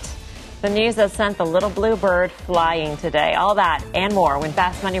flight. The news that sent the little blue bird flying today. All that and more when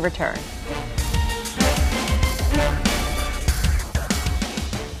Fast Money returns.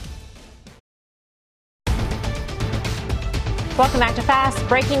 Welcome back to Fast.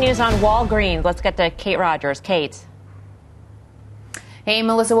 Breaking news on Walgreens. Let's get to Kate Rogers. Kate. Hey,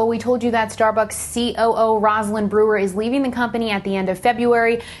 Melissa. Well, we told you that Starbucks COO Rosalind Brewer is leaving the company at the end of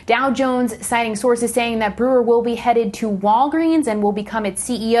February. Dow Jones citing sources saying that Brewer will be headed to Walgreens and will become its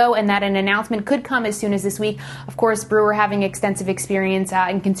CEO, and that an announcement could come as soon as this week. Of course, Brewer having extensive experience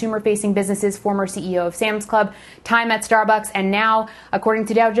in consumer-facing businesses, former CEO of Sam's Club, time at Starbucks, and now, according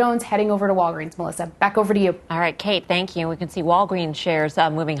to Dow Jones, heading over to Walgreens. Melissa, back over to you. All right, Kate, thank you. We can see Walgreens shares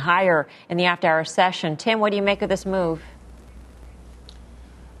moving higher in the after-hour session. Tim, what do you make of this move?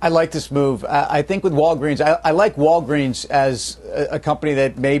 I like this move. I think with Walgreens, I like Walgreens as a company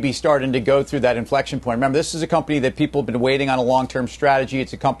that may be starting to go through that inflection point. Remember, this is a company that people have been waiting on a long-term strategy.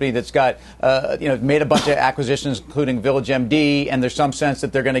 It's a company that's got, made a bunch of acquisitions, including VillageMD, and there's some sense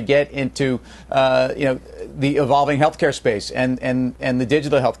that they're going to get into, the evolving healthcare space and the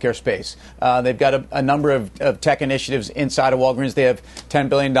digital healthcare space. They've got a number of tech initiatives inside of Walgreens. They have $10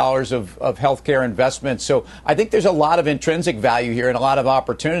 billion of healthcare investments. So I think there's a lot of intrinsic value here and a lot of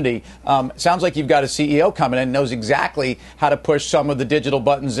opportunity. Sounds like you've got a CEO coming in, knows exactly how to push some of the digital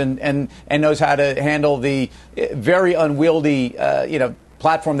buttons and knows how to handle the very unwieldy,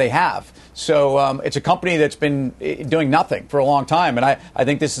 platform they have. So it's a company that's been doing nothing for a long time. And I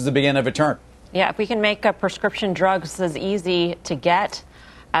think this is the beginning of a turn. Yeah, if we can make prescription drugs as easy to get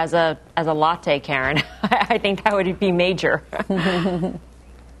as a latte, Karen, I think that would be major.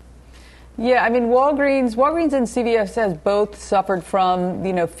 Yeah, I mean, Walgreens and CVS has both suffered from,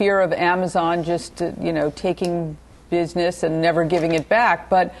 fear of Amazon just, taking business and never giving it back.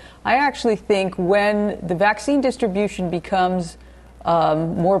 But I actually think when the vaccine distribution becomes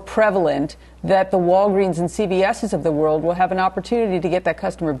more prevalent, that the Walgreens and CVSs of the world will have an opportunity to get that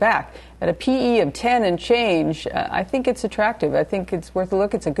customer back. At a PE of 10 and change, I think it's attractive. I think it's worth a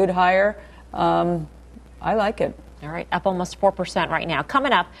look. It's a good hire. I like it. All right, up almost 4% right now.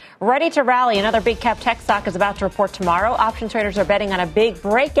 Coming up, ready to rally. Another big cap tech stock is about to report tomorrow. Option traders are betting on a big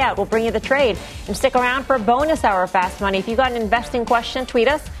breakout. We'll bring you the trade. And stick around for a bonus hour of Fast Money. If you've got an investing question, tweet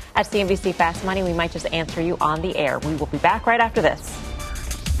us at CNBC Fast Money. We might just answer you on the air. We will be back right after this.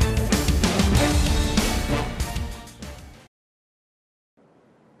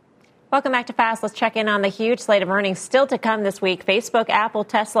 Welcome back to Fast. Let's check in on the huge slate of earnings still to come this week. Facebook, Apple,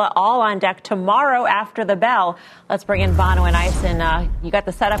 Tesla, all on deck tomorrow after the bell. Let's bring in Bonawyn Eison. You got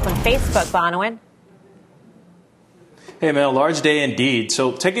the setup on Facebook, Bonawyn. Hey, Mel, large day indeed.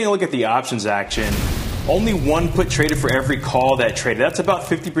 So taking a look at the options action, only one put traded for every call that traded. That's about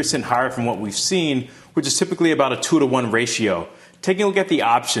 50% higher from what we've seen, which is typically about a 2-to-1 ratio. Taking a look at the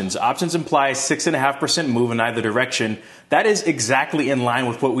options imply a 6.5% move in either direction. That is exactly in line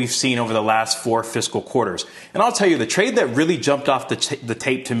with what we've seen over the last 4 fiscal quarters. And I'll tell you, the trade that really jumped off the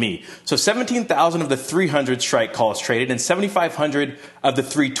tape to me. So 17,000 of the 300 strike calls traded and 7,500 of the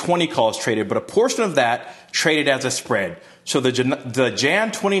 320 calls traded. But a portion of that traded as a spread. So the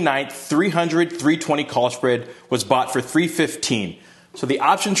Jan 29th 300, 320 call spread was bought for 315. So the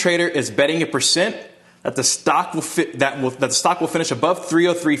option trader is betting a percent that the stock will finish above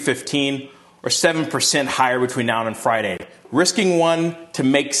 303.15 or 7% higher between now and Friday. Risking one to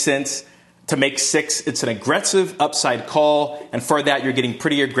make sense, to make 6. It's an aggressive upside call, and for that you're getting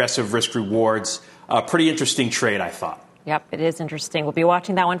pretty aggressive risk rewards. Pretty interesting trade, I thought. Yep, it is interesting. We'll be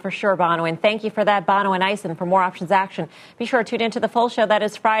watching that one for sure, Bonawyn. Thank you for that, Bonawyn Eison. For more options action, be sure to tune into the full show. That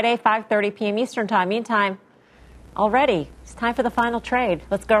is Friday, 5:30 p.m. Eastern Time. Meantime, already, it's time for the final trade.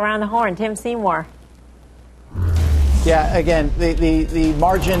 Let's go around the horn. Tim Seymour. Yeah, again, the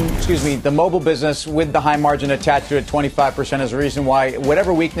margin, the mobile business with the high margin attached to it, 25%, is the reason why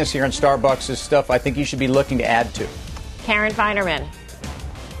whatever weakness here in Starbucks is stuff I think you should be looking to add to. Karen Feinerman.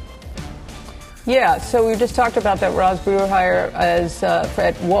 Yeah, so we just talked about that Roz Brewer hire as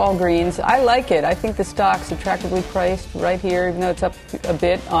at Walgreens. I like it. I think the stock's attractively priced right here, even though it's up a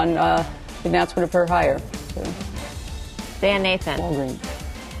bit on the announcement of her hire. So. Dan Nathan. Walgreens.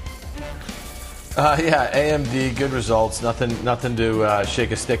 AMD, good results. Nothing to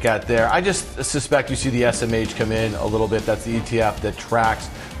shake a stick at there. I just suspect you see the SMH come in a little bit. That's the ETF that tracks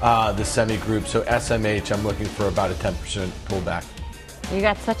the semi group. So SMH, I'm looking for about a 10% pullback. You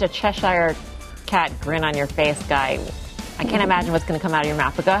got such a Cheshire cat grin on your face, Guy. I can't imagine what's going to come out of your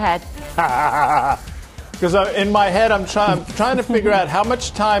mouth, but go ahead. Because in my head, I'm trying to figure out how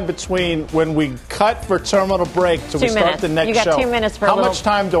much time between when we cut for terminal break till we start the next show. You got 2 minutes for how a little much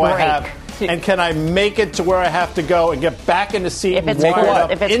time do break. I have And can I make it to where I have to go and get back in the seat if and it's wire it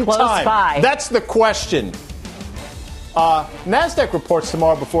up if it's in close time? by. That's the question. NASDAQ reports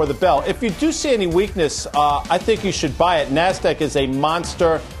tomorrow before the bell. If you do see any weakness, I think you should buy it. NASDAQ is a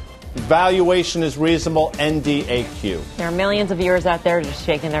monster. Valuation is reasonable. NDAQ. There are millions of viewers out there just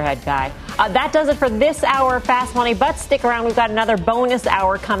shaking their head, Guy. That does it for this hour of Fast Money, but stick around. We've got another bonus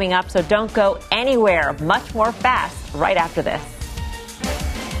hour coming up, so don't go anywhere. Much more fast right after this.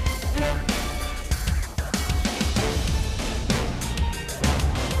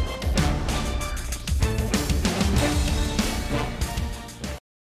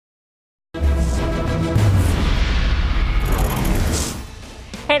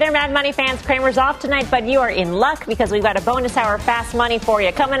 Hey there, Mad Money fans. Cramer's off tonight, but you are in luck because we've got a bonus hour of Fast Money for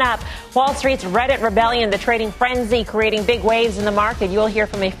you. Coming up, Wall Street's Reddit rebellion, the trading frenzy creating big waves in the market. You'll hear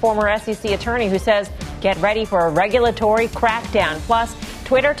from a former SEC attorney who says, get ready for a regulatory crackdown. Plus,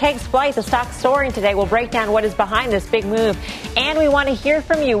 Twitter takes flight. The stock's soaring today. We'll break down what is behind this big move. And we want to hear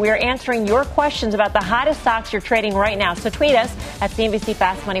from you. We are answering your questions about the hottest stocks you're trading right now. So tweet us at CNBC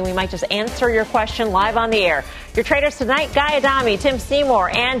Fast Money. We might just answer your question live on the air. Your traders tonight, Guy Adami, Tim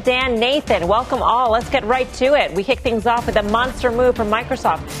Seymour, and Dan Nathan. Welcome all. Let's get right to it. We kick things off with a monster move from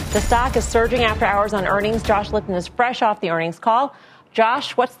Microsoft. The stock is surging after hours on earnings. Josh Lipton is fresh off the earnings call.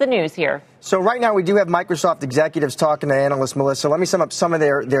 Josh, what's the news here? So right now we do have Microsoft executives talking to analysts, Melissa. Let me sum up some of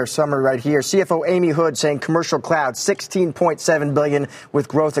their summary right here. CFO Amy Hood saying commercial cloud, $16.7 billion with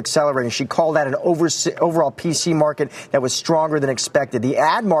growth accelerating. She called that an overall PC market that was stronger than expected. The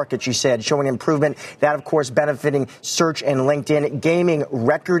ad market, she said, showing improvement. That, of course, benefiting search and LinkedIn. Gaming,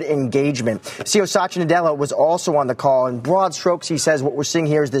 record engagement. CEO Satya Nadella was also on the call. In broad strokes, he says what we're seeing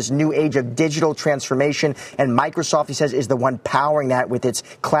here is this new age of digital transformation. And Microsoft, he says, is the one powering that with its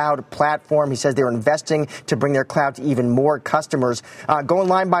cloud platform. He says they're investing to bring their cloud to even more customers. Going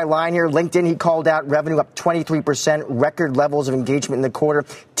line by line here, LinkedIn, he called out revenue up 23%, record levels of engagement in the quarter.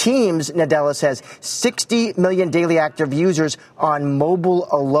 Teams, Nadella says, 60 million daily active users on mobile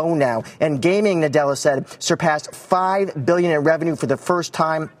alone now. And gaming, Nadella said, surpassed $5 billion in revenue for the first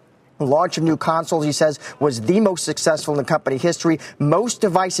time. Launch of new consoles, he says, was the most successful in the company history. Most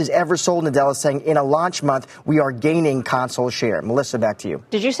devices ever sold, Nadella saying, in a launch month, we are gaining console share. Melissa, back to you.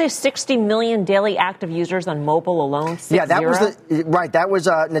 Did you say 60 million daily active users on mobile alone? Yeah, that was right. That was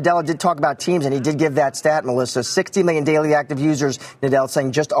Nadella did talk about Teams, and he did give that stat, Melissa. 60 million daily active users, Nadella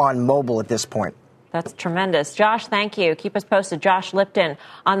saying, just on mobile at this point. That's tremendous. Josh, thank you. Keep us posted. Josh Lipton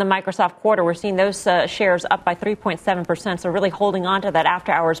on the Microsoft quarter. We're seeing those shares up by 3.7%. So really holding on to that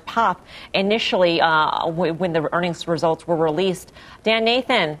after hours pop initially when the earnings results were released. Dan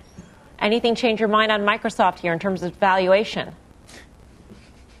Nathan, anything change your mind on Microsoft here in terms of valuation?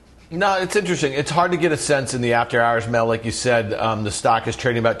 No, it's interesting. It's hard to get a sense in the after hours, Mel. Like you said, the stock is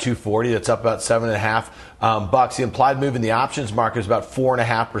trading about 240. That's up about $7.5 bucks. The implied move in the options market is about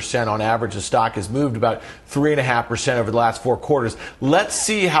 4.5% on average. The stock has moved about 3.5% over the last 4 quarters. Let's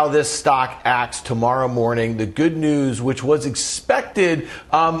see how this stock acts tomorrow morning. The good news, which was expected,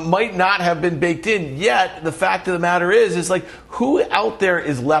 might not have been baked in yet. The fact of the matter is like, who out there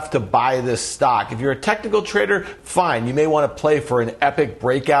is left to buy this stock? If you're a technical trader, fine. You may want to play for an epic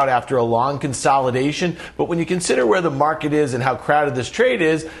breakout after a long consolidation. But when you consider where the market is and how crowded this trade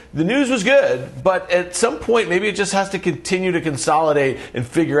is, the news was good. But at some point, maybe it just has to continue to consolidate and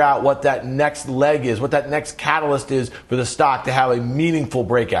figure out what that next leg is, what that next catalyst is for the stock to have a meaningful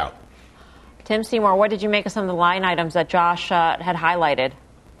breakout. Tim Seymour, what did you make of some of the line items that Josh had highlighted?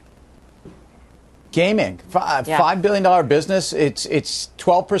 Gaming, $5 billion business. It's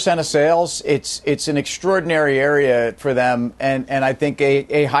 12% of sales. It's an extraordinary area for them, and I think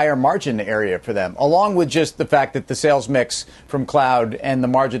a higher margin area for them, along with just the fact that the sales mix from cloud and the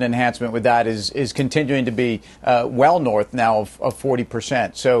margin enhancement with that is continuing to be well north now of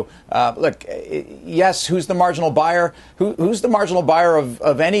 40%. So look, yes, who's the marginal buyer? Who's the marginal buyer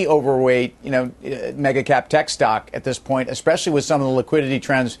of any overweight, mega cap tech stock at this point, especially with some of the liquidity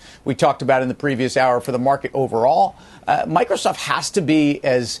trends we talked about in the previous hour for the market overall? Microsoft has to be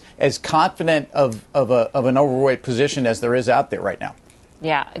as confident of an overweight position as there is out there right now.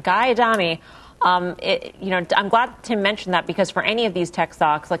 Yeah, Guy Adami, I'm glad Tim mentioned that, because for any of these tech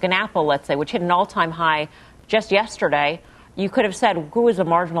stocks, like an Apple, let's say, which hit an all-time high just yesterday, you could have said who was a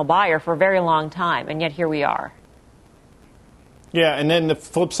marginal buyer for a very long time, and yet here we are. Yeah, and then the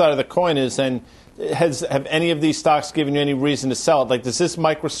flip side of the coin is, and have any of these stocks given you any reason to sell it? Like, does this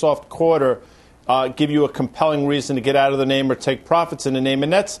Microsoft quarter give you a compelling reason to get out of the name or take profits in the name?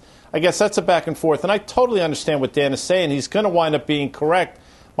 And I guess that's a back and forth. And I totally understand what Dan is saying. He's going to wind up being correct.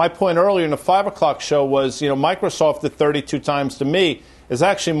 My point earlier in the 5 o'clock show was, Microsoft at 32 times to me is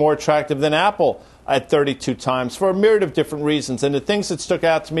actually more attractive than Apple at 32 times for a myriad of different reasons. And the things that stuck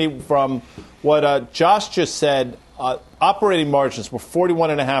out to me from what Josh just said, operating margins were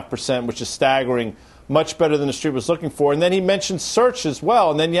 41.5%, which is staggering, much better than the street was looking for. And then he mentioned search as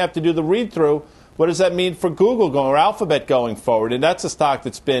well. And then you have to do the read-through. What does that mean for Google or Alphabet going forward? And that's a stock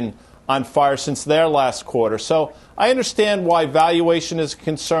that's been on fire since their last quarter. So I understand why valuation is a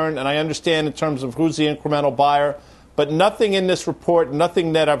concern, and I understand in terms of who's the incremental buyer. But nothing in this report,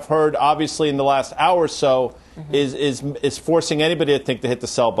 nothing that I've heard, obviously, in the last hour or so, is forcing anybody to think to hit the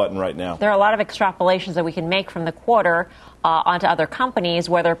sell button right now. There are a lot of extrapolations that we can make from the quarter onto other companies,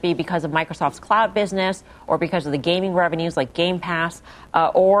 whether it be because of Microsoft's cloud business or because of the gaming revenues like Game Pass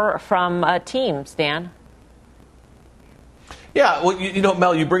or from Teams, Dan. Yeah, well, you know,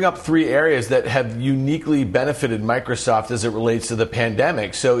 Mel, you bring up three areas that have uniquely benefited Microsoft as it relates to the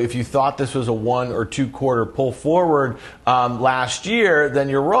pandemic. So if you thought this was a 1 or 2 quarter pull forward last year, then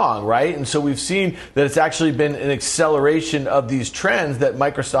you're wrong, right? And so we've seen that it's actually been an acceleration of these trends that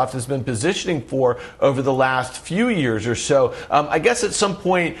Microsoft has been positioning for over the last few years or so. I guess at some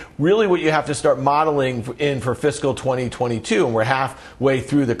point, really what you have to start modeling in for fiscal 2022, and we're halfway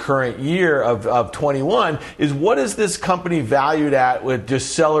through the current year of 21, is what is this company valued at with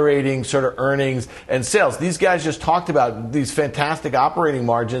decelerating sort of earnings and sales? These guys just talked about these fantastic operating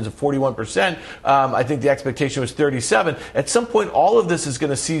margins of 41%. I think the expectation was 37. At some point, all of this is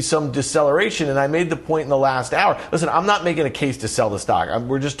going to see some deceleration. And I made the point in the last hour. Listen, I'm not making a case to sell the stock.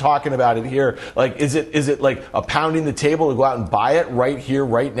 We're just talking about it here. Like, is it like a pounding the table to go out and buy it right here,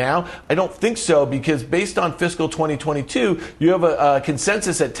 right now? I don't think so, because based on fiscal 2022, you have a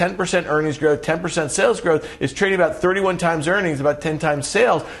consensus at 10% earnings growth, 10% sales growth. It's trading about 31 times earnings, about 10 times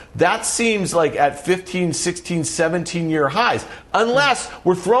sales. That seems like at 15, 16, 17-year highs. Unless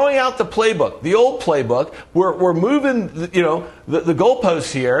we're throwing out the playbook, the old playbook, we're moving, the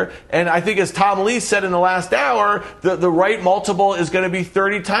goalposts here. And I think, as Tom Lee said in the last hour, the right multiple is going to be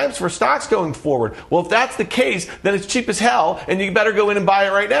 30 times for stocks going forward. Well, if that's the case, then it's cheap as hell, and you better go in and buy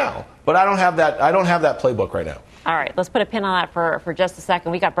it right now. But I don't have that playbook right now. All right, let's put a pin on that for just a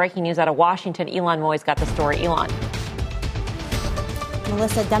second. We got breaking news out of Washington. Elon Moy's got the story. Elon.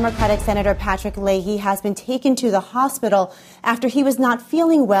 Melissa, Democratic Senator Patrick Leahy has been taken to the hospital after he was not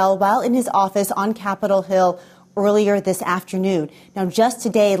feeling well while in his office on Capitol Hill earlier this afternoon. Now, just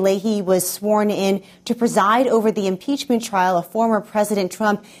today, Leahy was sworn in to preside over the impeachment trial of former President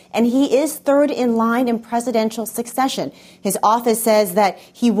Trump, and he is third in line in presidential succession. His office says that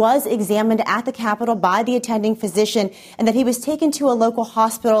he was examined at the Capitol by the attending physician and that he was taken to a local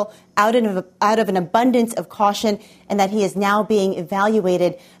hospital out of an abundance of caution, and that he is now being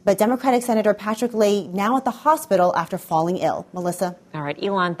evaluated. But Democratic Senator Patrick Leahy now at the hospital after falling ill. Melissa? All right,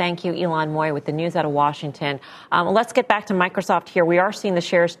 Elon, thank you. Elon Moy with the news out of Washington. Let's get back to Microsoft here. We are seeing the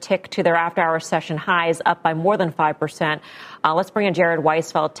shares tick to their after-hour session highs, up by more than 5%. Let's bring in Jared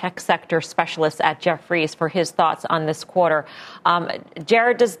Weisfeld, tech sector specialist at Jefferies, for his thoughts on this quarter.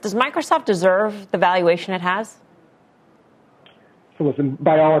 Jared, does Microsoft deserve the valuation it has? Listen,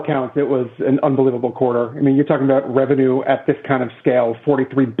 by all accounts, it was an unbelievable quarter. I mean, you're talking about revenue at this kind of scale,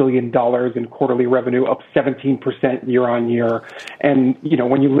 $43 billion in quarterly revenue, up 17% year on year. And,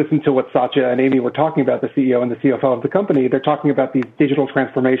 when you listen to what Satya and Amy were talking about, the CEO and the CFO of the company, they're talking about these digital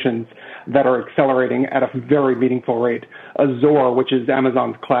transformations that are accelerating at a very meaningful rate. Azure, which is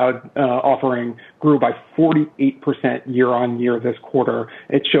Amazon's cloud offering, grew by 48% year on year this quarter.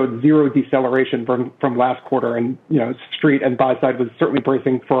 It showed zero deceleration from last quarter, and Street and buy side was certainly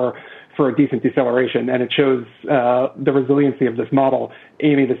bracing for a decent deceleration, and it shows the resiliency of this model.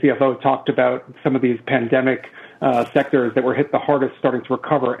 Amy, the CFO, talked about some of these pandemic sectors that were hit the hardest starting to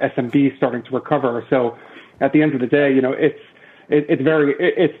recover, SMB starting to recover. So at the end of the day,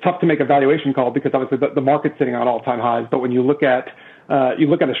 it's tough to make a valuation call because obviously the market's sitting on all-time highs. But when you look at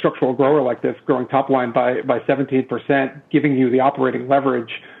a structural grower like this, growing top line by 17%, giving you the operating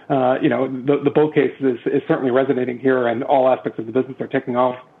leverage, the bull case is certainly resonating here, and all aspects of the business are taking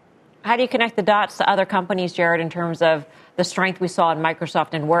off. How do you connect the dots to other companies, Jared, in terms of the strength we saw in Microsoft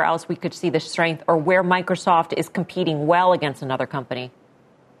and where else we could see the strength, or where Microsoft is competing well against another company?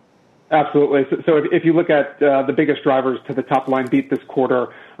 Absolutely. So if you look at the biggest drivers to the top line beat this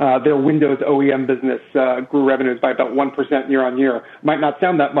quarter, their Windows OEM business grew revenues by about 1% year on year. Might not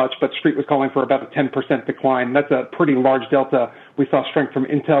sound that much, but Street was calling for about a 10% decline. That's a pretty large delta. We saw strength from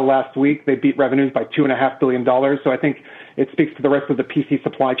Intel last week. They beat revenues by $2.5 billion. So I think it speaks to the rest of the PC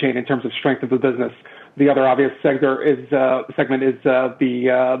supply chain in terms of strength of the business. The other obvious segment is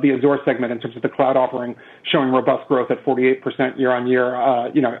the Azure segment in terms of the cloud offering, showing robust growth at 48% year on year.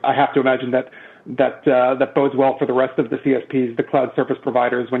 I have to imagine that that bodes well for the rest of the CSPs, the cloud service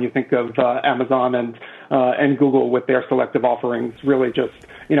providers. When you think of Amazon and Google with their selective offerings, really just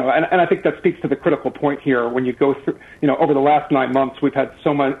and I think that speaks to the critical point here. When you go through, over the last 9 months, we've had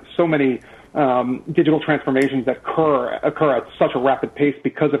so many digital transformations that occur at such a rapid pace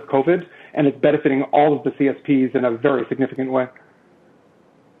because of COVID, and it's benefiting all of the CSPs in a very significant way.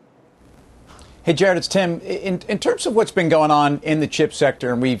 Hey, Jared, it's Tim. In terms of what's been going on in the chip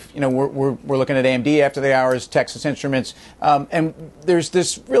sector, and we're looking at AMD after the hours, Texas Instruments, and there's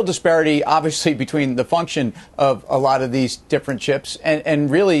this real disparity, obviously, between the function of a lot of these different chips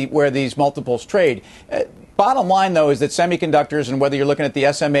and really where these multiples trade. Bottom line, though, is that semiconductors, and whether you're looking at the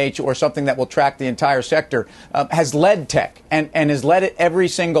SMH or something that will track the entire sector, has led tech and has led it every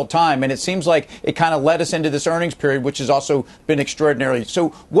single time. And it seems like it kind of led us into this earnings period, which has also been extraordinary. So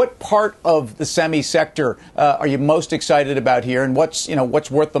what part of the semi sector are you most excited about here, and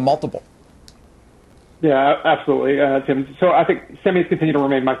what's worth the multiple? Yeah, absolutely, Tim. So I think semis continue to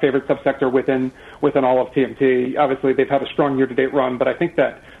remain my favorite subsector within all of TMT. Obviously, they've had a strong year-to-date run, but I think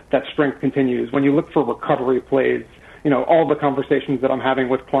that strength continues. When you look for recovery plays, all the conversations that I'm having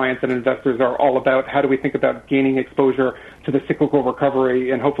with clients and investors are all about how do we think about gaining exposure to the cyclical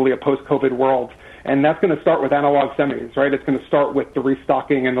recovery and hopefully a post-COVID world. And that's going to start with analog semis, right? It's going to start with the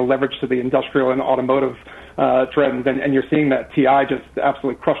restocking and the leverage to the industrial and automotive trends. And you're seeing that TI just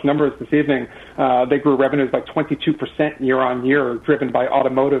absolutely crushed numbers this evening. They grew revenues by 22% year on year, driven by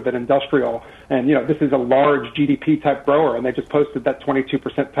automotive and industrial. And, this is a large GDP type grower, and they just posted that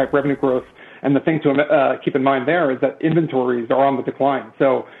 22% type revenue growth. And the thing to keep in mind there is that inventories are on the decline.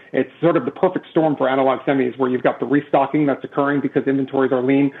 So it's sort of the perfect storm for analog semis, where you've got the restocking that's occurring because inventories are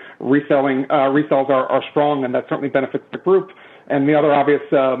lean, resells are strong, and that certainly benefits the group. And the other obvious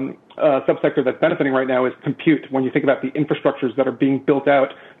subsector that's benefiting right now is compute. When you think about the infrastructures that are being built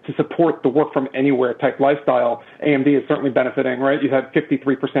out to support the work from anywhere type lifestyle, AMD is certainly benefiting, right? You had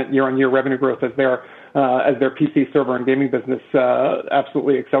 53% year-on-year revenue growth as their PC server and gaming business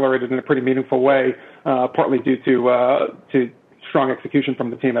absolutely accelerated in a pretty meaningful way, partly due to strong execution from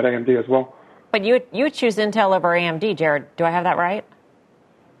the team at AMD as well. But you would choose Intel over AMD, Jared. Do I have that right?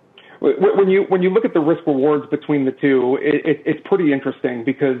 When you look at the risk rewards between the two, it's pretty interesting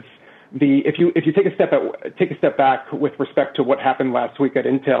because if you take a step back with respect to what happened last week at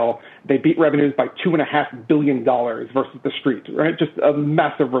Intel, they beat revenues by $2.5 billion versus the street, right? Just a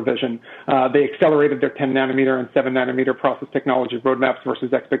massive revision. They accelerated their 10 nanometer and 7 nanometer process technology roadmaps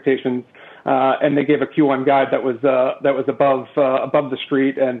versus expectations, and they gave a Q1 guide that was above the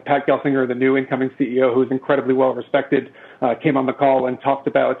street. And Pat Gelsinger, the new incoming CEO, who's incredibly well respected, came on the call and talked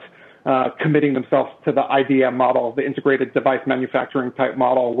about committing themselves to the IDM model, the integrated device manufacturing type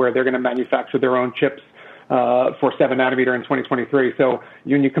model, where they're going to manufacture their own chips for 7 nanometer in 2023. So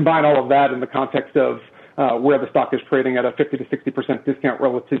when you combine all of that in the context of where the stock is trading at a 50 to 60% discount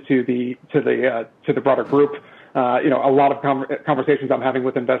relative to the broader group, a lot of conversations I'm having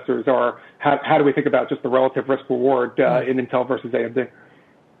with investors are how do we think about just the relative risk reward in Intel versus AMD?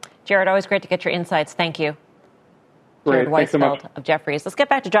 Jared, always great to get your insights. Thank you. Great. Jared Weisfeld of Jefferies. Let's get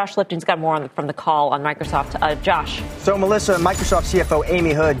back to Josh Lipton. He's got more from the call on Microsoft. Josh. So, Melissa, Microsoft CFO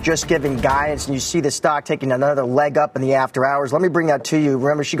Amy Hood just giving guidance, and you see the stock taking another leg up in the after hours. Let me bring that to you.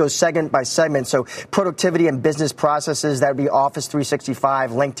 Remember, she goes segment by segment. So, productivity and business processes, that would be Office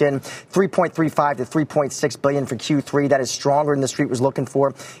 365, LinkedIn, $3.35 to $3.6 billion for Q3. That is stronger than the street was looking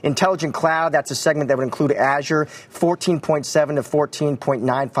for. Intelligent Cloud, that's a segment that would include Azure, $14.7 to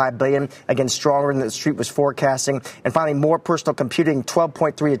 $14.95 billion. Again, stronger than the street was forecasting. And finally, more personal computing,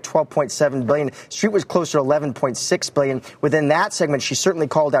 $12.3 to $12.7 billion. Street was closer to $11.6 billion. Within that segment, she certainly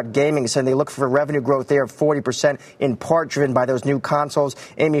called out gaming, saying they look for revenue growth there of 40%, in part driven by those new consoles.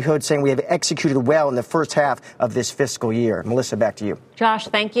 Amy Hood saying we have executed well in the first half of this fiscal year. Melissa, back to you. Josh,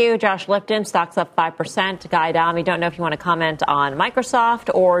 thank you. Josh Lipton, stocks up 5%. Guy Adami, don't know if you want to comment on Microsoft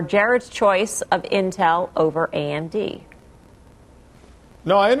or Jared's choice of Intel over AMD.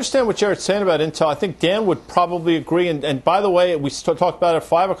 No, I understand what Jared's saying about Intel. I think Dan would probably agree. And by the way, we talked about it at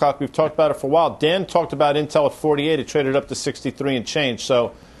 5 o'clock. We've talked about it for a while. Dan talked about Intel at 48. It traded up to 63 and change.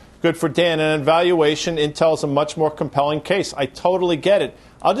 So good for Dan. And in valuation, Intel is a much more compelling case. I totally get it.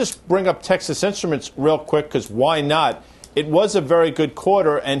 I'll just bring up Texas Instruments real quick, because why not? It was a very good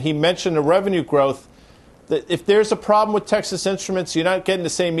quarter, and he mentioned the revenue growth. If there's a problem with Texas Instruments, you're not getting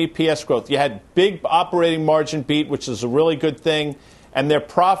the same EPS growth. You had big operating margin beat, which is a really good thing. And their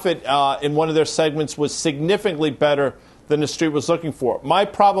profit in one of their segments was significantly better than the street was looking for. My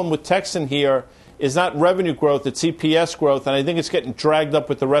problem with Texan here is not revenue growth, it's EPS growth, and I think it's getting dragged up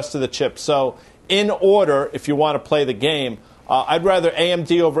with the rest of the chips. So in order, if you want to play the game, I'd rather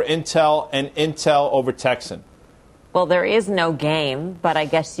AMD over Intel and Intel over Texan. Well, there is no game, but I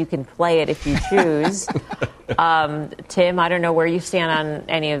guess you can play it if you choose. Tim, I don't know where you stand on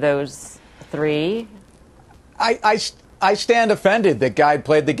any of those three. I stand offended that Guy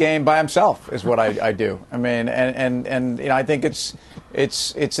played the game by himself, is what I do. I mean, and I think it's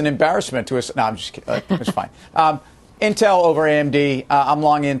an embarrassment to us. No, I'm just kidding. It's fine. Intel over AMD. I'm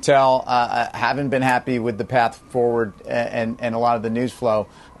long Intel. Haven't been happy with the path forward and a lot of the news flow.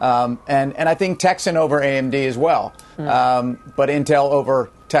 And I think Texan over AMD as well. But Intel over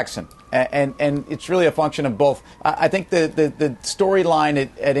Texan. And it's really a function of both. I think the storyline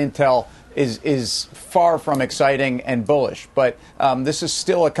at Intel is far from exciting and bullish, but this is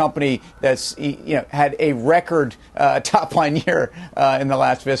still a company that's had a record top line year in the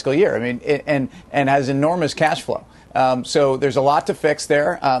last fiscal year. I mean, and has enormous cash flow. So there's a lot to fix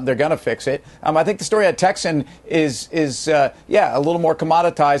there. They're going to fix it. I think the story at Texan is a little more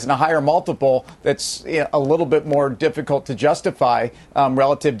commoditized and a higher multiple that's a little bit more difficult to justify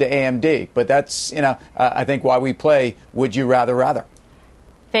relative to AMD. But that's I think why we play Would You Rather.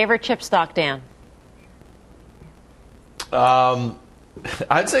 Favorite chip stock, Dan?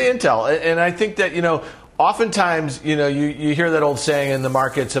 I'd say Intel, and I think that oftentimes, you hear that old saying in the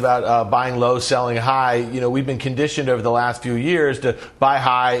markets about buying low, selling high. We've been conditioned over the last few years to buy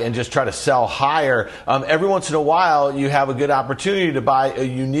high and just try to sell higher. Every once in a while, you have a good opportunity to buy a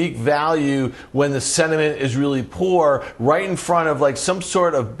unique value when the sentiment is really poor, right in front of like some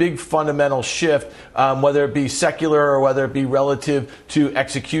sort of big fundamental shift, whether it be secular or whether it be relative to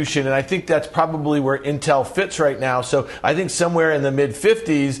execution. And I think that's probably where Intel fits right now. So I think somewhere in the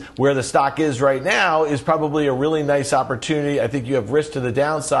mid-50s, where the stock is right now, is probably a really nice opportunity. I think you have risk to the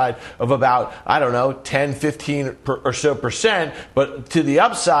downside of about, 10, 15 or so percent. But to the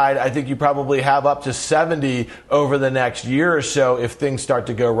upside, I think you probably have up to 70 over the next year or so if things start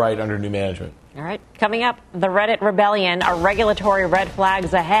to go right under new management. All right. Coming up, the Reddit rebellion. Are regulatory red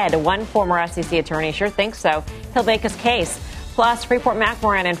flags ahead? One former SEC attorney sure thinks so. He'll make his case. Plus,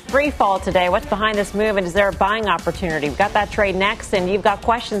 Freeport-McMoRan in free fall today. What's behind this move, and is there a buying opportunity? We've got that trade next, and you've got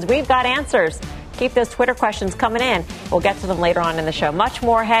questions. We've got answers. Keep those Twitter questions coming in. We'll get to them later on in the show. Much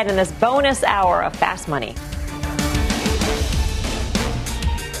more ahead in this bonus hour of Fast Money.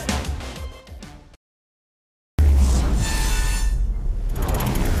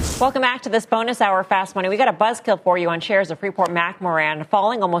 Welcome back to this bonus hour of Fast Money. We got a buzzkill for you on shares of Freeport-McMoRan,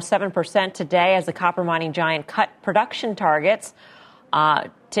 falling almost 7% today as the copper mining giant cut production targets.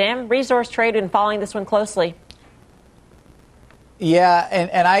 Tim, resource trade been following this one closely. Yeah,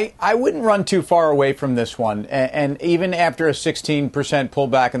 and I wouldn't run too far away from this one. And even after a 16%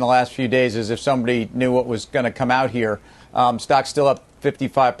 pullback in the last few days, as if somebody knew what was going to come out here, stock's still up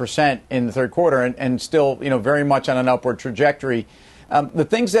 55% in the third quarter and still, very much on an upward trajectory. The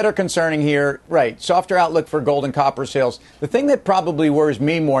things that are concerning here, right, softer outlook for gold and copper sales. The thing that probably worries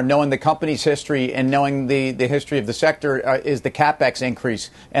me more, knowing the company's history and knowing the history of the sector, is the CapEx increase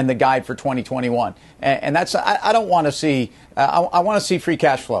and the guide for 2021. And that's, I don't want to see, I want to see free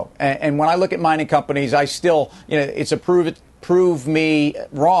cash flow. And when I look at mining companies, I still, it's a prove me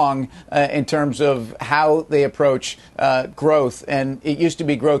wrong in terms of how they approach growth. And it used to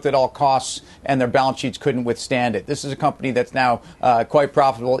be growth at all costs, and their balance sheets couldn't withstand it. This is a company that's now quite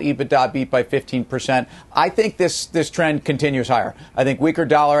profitable. EBITDA beat by 15%. I think this trend continues higher. I think weaker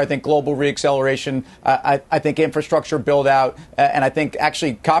dollar. I think global reacceleration. I think infrastructure build out. And I think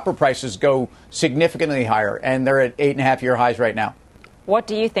actually copper prices go significantly higher, and they're at 8.5-year highs right now. What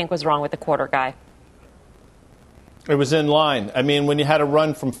do you think was wrong with the quarter, Guy? It was in line. I mean, when you had a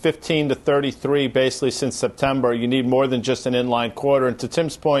run from 15 to 33 basically since September, you need more than just an inline quarter. And to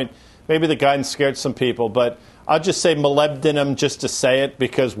Tim's point, maybe the guidance scared some people, but I'll just say molybdenum just to say it,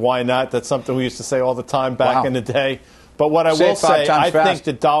 because why not? That's something we used to say all the time back in the day. But what I will say, I think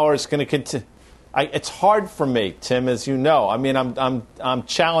the dollar is going to continue. It's hard for me, Tim, as you know. I mean, I'm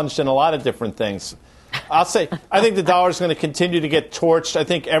challenged in a lot of different things. I'll say I think the dollar is going to continue to get torched. I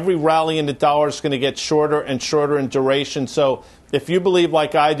think every rally in the dollar is going to get shorter and shorter in duration. So if you believe,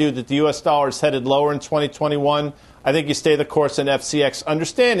 like I do, that the U.S. dollar is headed lower in 2021, I think you stay the course in FCX,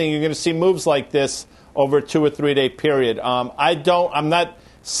 understanding you're going to see moves like this over a 2 or 3 day period. I'm not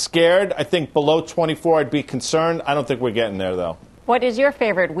scared. I think below 24 I'd be concerned. I don't think we're getting there, though. What is your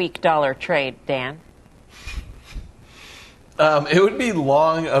favorite weak dollar trade, Dan? It would be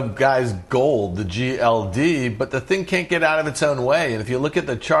long of guys gold, the GLD, but the thing can't get out of its own way. And if you look at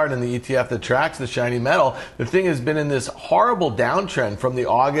the chart in the ETF that tracks the shiny metal, the thing has been in this horrible downtrend from the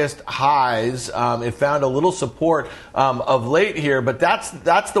August highs. It found a little support of late here, but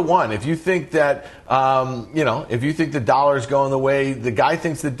that's the one. If you think that if you think the dollar's going the way the guy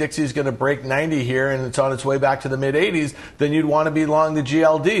thinks that Dixie's going to break 90 here and it's on its way back to the mid 80s, then you'd want to be long the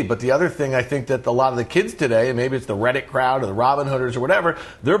GLD. But the other thing I think that a lot of the kids today, and maybe it's the Reddit crowd or the Robin Hooders or whatever,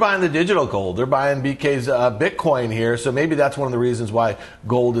 they're buying the digital gold. They're buying BK's Bitcoin here. So maybe that's one of the reasons why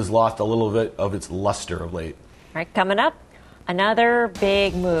gold has lost a little bit of its luster of late. All right, coming up, another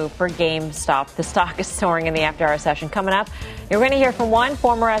big move for GameStop. The stock is soaring in the after-hour session. Coming up, you're going to hear from one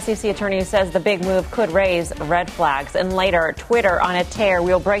former SEC attorney who says the big move could raise red flags. And later, Twitter on a tear.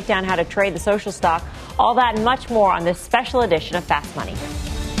 We'll break down how to trade the social stock. All that and much more on this special edition of Fast Money.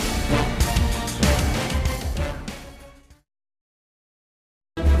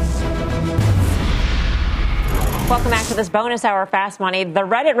 Welcome back to this bonus hour of Fast Money. The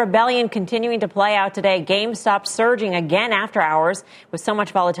Reddit rebellion continuing to play out today. GameStop surging again after hours with so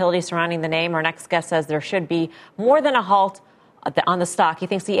much volatility surrounding the name. Our next guest says there should be more than a halt on the stock. He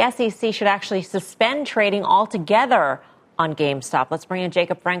thinks the SEC should actually suspend trading altogether on GameStop. Let's bring in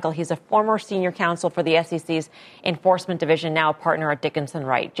Jacob Frankel. He's a former senior counsel for the SEC's enforcement division, now a partner at Dickinson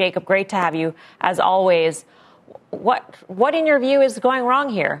Wright. Jacob, great to have you as always. What in your view is going wrong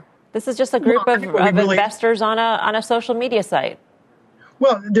here? This is just a group of investors on a social media site.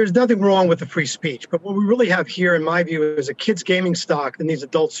 Well, there's nothing wrong with the free speech. But what we really have here, in my view, is a kids gaming stock that needs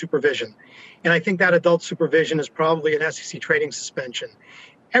adult supervision. And I think that adult supervision is probably an SEC trading suspension.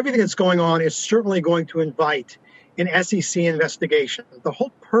 Everything that's going on is certainly going to invite an SEC investigation. The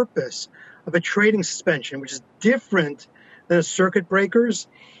whole purpose of a trading suspension, which is different than a circuit breakers,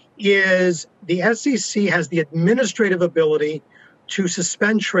 is the SEC has the administrative ability to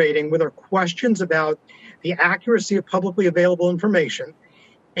suspend trading when there are questions about the accuracy of publicly available information.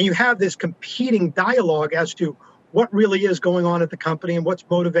 And you have this competing dialogue as to what really is going on at the company and what's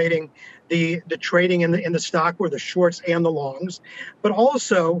motivating the trading in the stock, or the shorts and the longs. But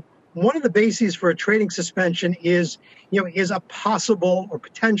also, one of the bases for a trading suspension is a possible or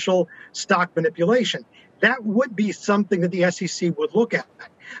potential stock manipulation. That would be something that the SEC would look at.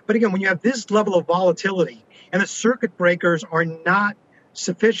 But again, when you have this level of volatility and the circuit breakers are not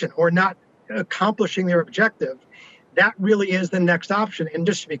sufficient or not accomplishing their objective, that really is the next option. And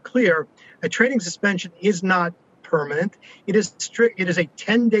just to be clear, a trading suspension is not permanent. It is strict. It is a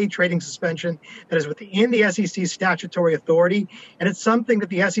 10-day trading suspension that is within the SEC's statutory authority, and it's something that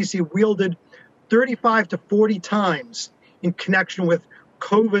the SEC wielded 35 to 40 times in connection with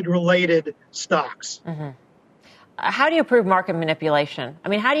COVID-related stocks. Mm-hmm. How do you prove market manipulation? I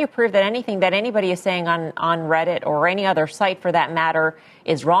mean, how do you prove that anything that anybody is saying on Reddit or any other site for that matter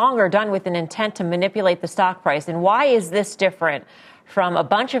is wrong or done with an intent to manipulate the stock price? And why is this different from a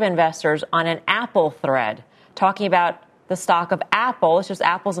bunch of investors on an Apple thread talking about the stock of Apple? It's just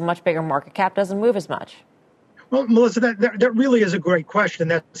Apple's a much bigger market cap, doesn't move as much. Well, Melissa, that really is a great question.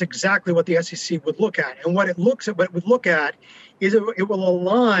 That's exactly what the SEC would look at. And what it would look at is it will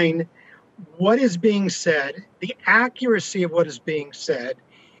align what is being said, the accuracy of what is being said,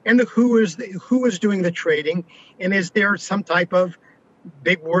 and who is doing the trading, and is there some type of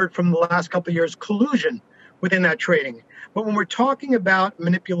big word from the last couple of years, collusion within that trading. But when we're talking about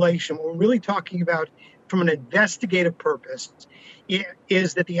manipulation, what we're really talking about from an investigative purpose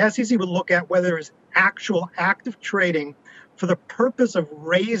is that the SEC would look at whether there's actual active trading for the purpose of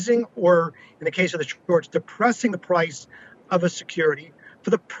raising, or in the case of the shorts, depressing the price of a security for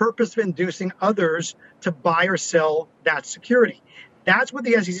the purpose of inducing others to buy or sell that security. That's what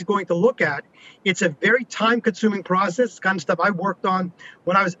the SEC is going to look at. It's a very time-consuming process. It's kind of stuff I worked on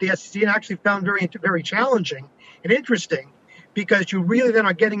when I was at the SEC and actually found very, very challenging and interesting, because you really then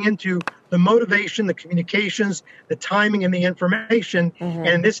are getting into the motivation, the communications, the timing, and the information. Mm-hmm. And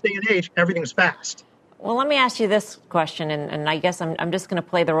in this day and age, everything's fast. Well, let me ask you this question, and I guess I'm just going to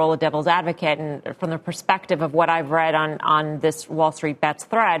play the role of devil's advocate. And from the perspective of what I've read on this Wall Street Bets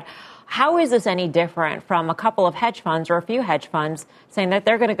thread, how is this any different from a couple of hedge funds or a few hedge funds saying that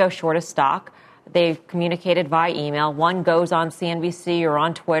they're going to go short a stock? They've communicated via email. One goes on CNBC or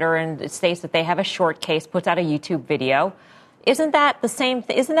on Twitter and states that they have a short case, puts out a YouTube video. Isn't that the same?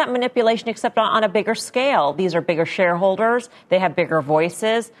 Isn't that manipulation, except on a bigger scale? These are bigger shareholders. They have bigger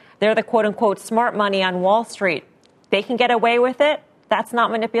voices. They're the quote unquote smart money on Wall Street. They can get away with it. That's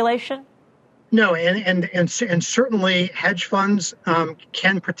not manipulation. No, and certainly hedge funds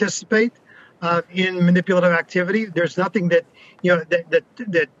can participate in manipulative activity. There's nothing that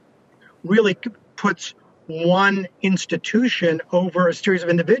that really puts one institution over a series of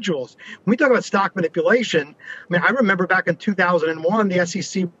individuals. When we talk about stock manipulation, I mean, I remember back in 2001, the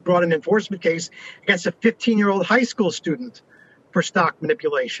SEC brought an enforcement case against a 15-year-old high school student for stock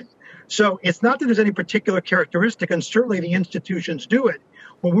manipulation. So it's not that there's any particular characteristic, and certainly the institutions do it.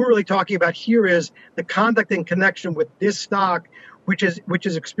 What we're really talking about here is the conduct in connection with this stock, which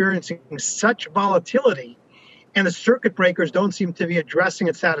is experiencing such volatility, and the circuit breakers don't seem to be addressing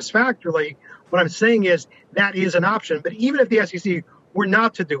it satisfactorily. What I'm saying is that is an option. But even if the SEC were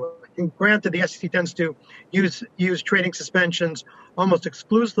not to do it, and granted the SEC tends to use trading suspensions almost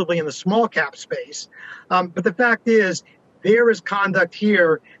exclusively in the small cap space, but the fact is there is conduct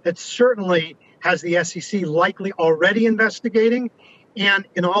here that certainly has the SEC likely already investigating. And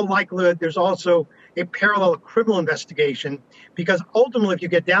in all likelihood, there's also a parallel criminal investigation, because ultimately, if you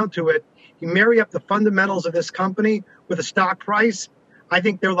get down to it, you marry up the fundamentals of this company with the stock price, I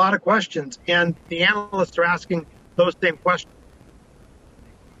think there are a lot of questions, and the analysts are asking those same questions.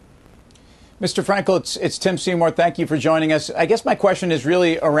 Mr. Frankel, it's Tim Seymour. Thank you for joining us. I guess my question is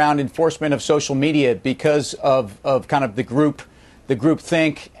really around enforcement of social media because of kind of the group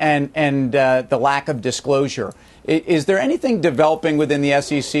think and the lack of disclosure. Is there anything developing within the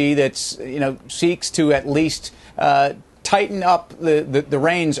SEC that's seeks to at least tighten up the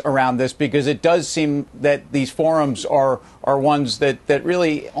reins around this, because it does seem that these forums are ones that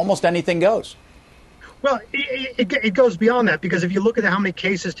really almost anything goes? Well, it goes beyond that, because if you look at how many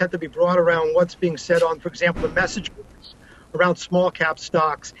cases tend to be brought around what's being said on, for example, the message boards around small cap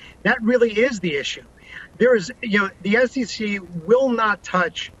stocks, that really is the issue. There is, the SEC will not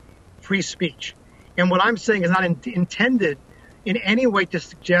touch free speech. And what I'm saying is not intended in any way to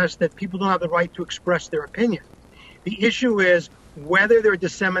suggest that people don't have the right to express their opinion. The issue is whether they're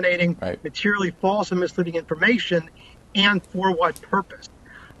disseminating materially false and misleading information, and for what purpose.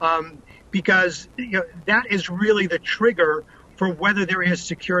 Because that is really the trigger for whether there is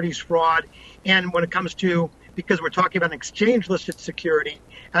securities fraud. And when it comes to, because we're talking about an exchange-listed security,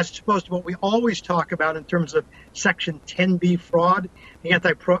 as opposed to what we always talk about in terms of Section 10B fraud, the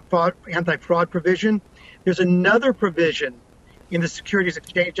anti-fraud provision, there's another provision in the Securities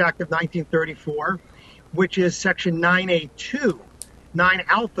Exchange Act of 1934, which is Section 9A2, 9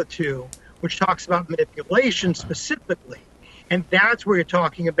 Alpha 2, which talks about manipulation specifically. And that's where you're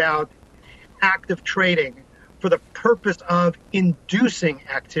talking about active trading for the purpose of inducing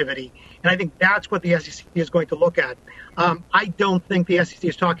activity. And I think that's what the SEC is going to look at. I don't think the SEC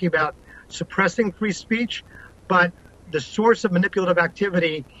is talking about suppressing free speech, but the source of manipulative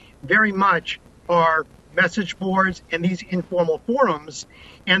activity very much are message boards and these informal forums.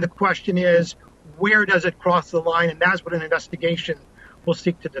 And the question is, where does it cross the line? And that's what an investigation will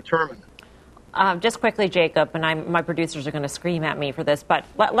seek to determine. Just quickly, Jacob, and my producers are going to scream at me for this, but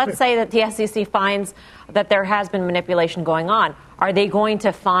let's say that the SEC finds that there has been manipulation going on. Are they going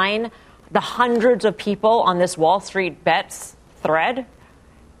to fine the hundreds of people on this Wall Street Bets thread?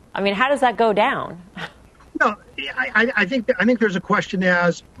 I mean, how does that go down? No, I think there's a question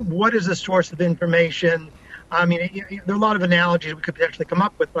as what is the source of information? I mean, there are a lot of analogies we could potentially come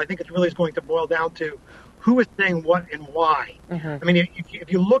up with, but I think it really is going to boil down to who is saying what and why. Mm-hmm. I mean,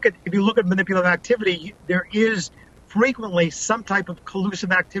 if you look at manipulative activity, there is frequently some type of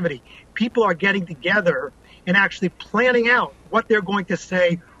collusive activity. People are getting together and actually planning out what they're going to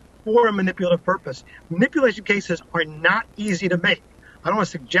say for a manipulative purpose. Manipulation cases are not easy to make. I don't want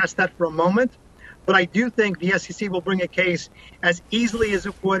to suggest that for a moment, but I do think the SEC will bring a case as easily as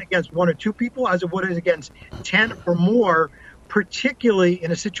it would against one or two people, as it would against 10 or more, particularly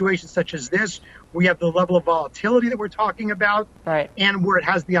in a situation such as this. We have the level of volatility that we're talking about, right, and where it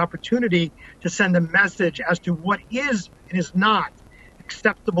has the opportunity to send a message as to what is and is not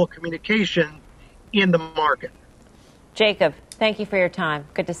acceptable communication in the market. Jacob, thank you for your time.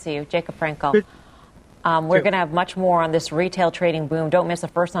 Good to see you. Jacob Frankel. We're going to have much more on this retail trading boom. Don't miss a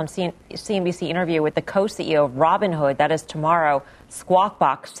first on CNBC interview with the co-CEO of Robinhood. That is tomorrow, Squawk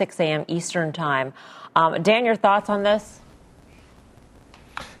Box, 6 a.m. Eastern Time. Dan, your thoughts on this?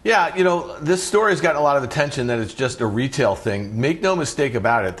 Yeah, this story has gotten a lot of attention that it's just a retail thing. Make no mistake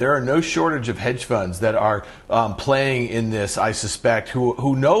about it. There are no shortage of hedge funds that are playing in this, I suspect,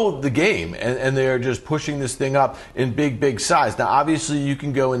 who know the game, and they are just pushing this thing up in big size. Now, obviously, you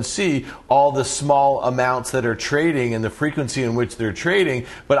can go and see all the small amounts that are trading and the frequency in which they're trading,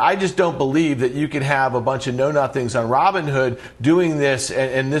 but I just don't believe that you can have a bunch of know-nothings on Robinhood doing this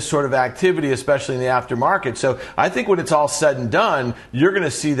and this sort of activity, especially in the aftermarket. So I think when it's all said and done, you're going to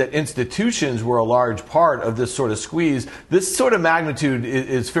see see that institutions were a large part of this sort of squeeze. This sort of magnitude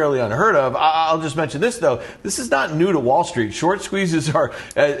is fairly unheard of. I'll just mention this, though. This is not new to Wall Street. Short squeezes are,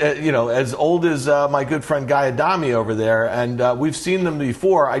 as old as my good friend Guy Adami over there, and we've seen them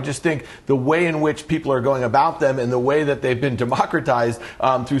before. I just think the way in which people are going about them and the way that they've been democratized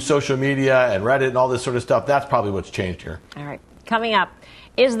through social media and Reddit and all this sort of stuff, that's probably what's changed here. All right. Coming up,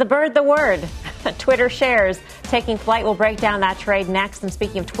 is the bird the word? Twitter shares taking flight. We'll break down that trade next. And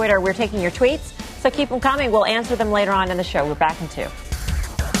speaking of Twitter, we're taking your tweets, so keep them coming. We'll answer them later on in the show. We're back in 2.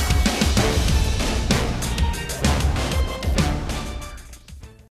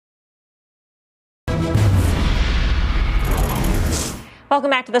 Welcome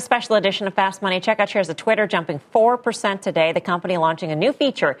back to the special edition of Fast Money. Check out shares of Twitter jumping 4% today. The company launching a new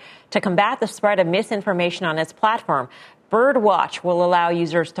feature to combat the spread of misinformation on its platform. Birdwatch will allow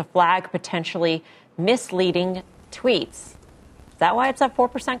users to flag potentially misleading tweets. Is that why it's up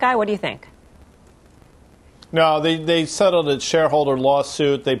 4%, Guy? What do you think? No, they settled a shareholder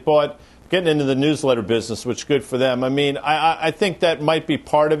lawsuit. They bought, getting into the newsletter business, which is good for them. I mean, I think that might be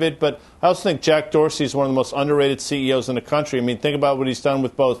part of it, but I also think Jack Dorsey is one of the most underrated CEOs in the country. I mean, think about what he's done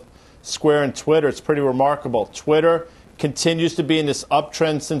with both Square and Twitter. It's pretty remarkable. Twitter continues to be in this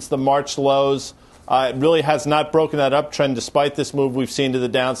uptrend since the March lows. It really has not broken that uptrend despite this move we've seen to the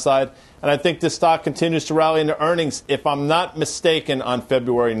downside. And I think this stock continues to rally into earnings, if I'm not mistaken, on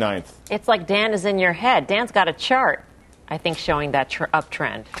February 9th. It's like Dan is in your head. Dan's got a chart, I think, showing that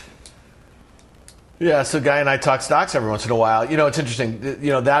uptrend. Yeah, so Guy and I talk stocks every once in a while. It's interesting.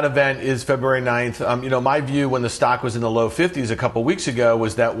 That event is February 9th. My view when the stock was in the low 50s a couple weeks ago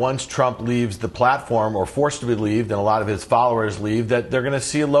was that once Trump leaves the platform, or forced to leave, and a lot of his followers leave, that they're going to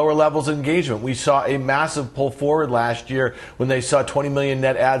see lower levels of engagement. We saw a massive pull forward last year when they saw 20 million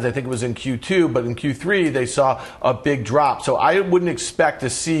net adds. I think it was in Q2, but in Q3 they saw a big drop. So I wouldn't expect to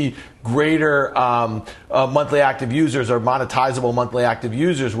see greater monthly active users or monetizable monthly active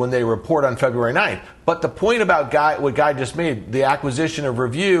users when they report on February 9th. But the point about what Guy just made, the acquisition of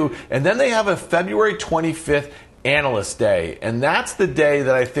Review, and then they have a February 25th Analyst Day. And that's the day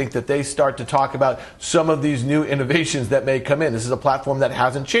that I think that they start to talk about some of these new innovations that may come in. This is a platform that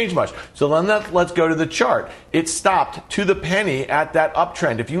hasn't changed much. So then let's go to the chart. It stopped to the penny at that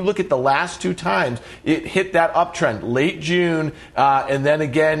uptrend. If you look at the last 2 times, it hit that uptrend late June and then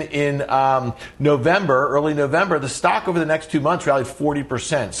again in November, early November. The stock over the next 2 months rallied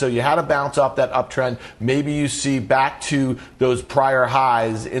 40%. So you had to bounce off that uptrend. Maybe you see back to those prior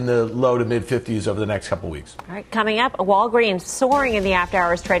highs in the low to mid 50s over the next couple weeks. All right. Coming up, Walgreens soaring in the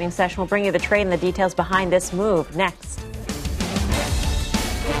after-hours trading session. We'll bring you the trade and the details behind this move next.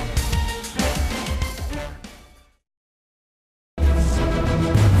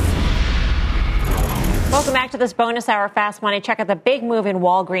 Welcome back to this bonus hour Fast Money. Check out the big move in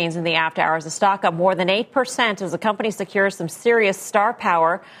Walgreens in the after hours. The stock up more than 8% as the company secures some serious star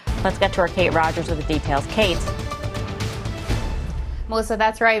power. Let's get to our Kate Rogers with the details. Kate. Melissa,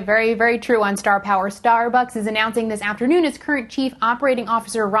 that's right. Very, very true on Star Power. Starbucks is announcing this afternoon its current chief operating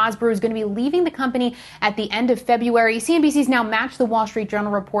officer, Roz Brewer, is going to be leaving the company at the end of February. CNBC's now matched the Wall Street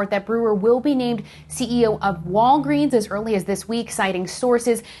Journal report that Brewer will be named CEO of Walgreens as early as this week, citing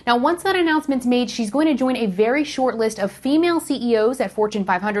sources. Now, once that announcement's made, she's going to join a very short list of female CEOs at Fortune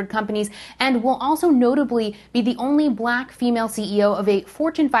 500 companies and will also notably be the only black female CEO of a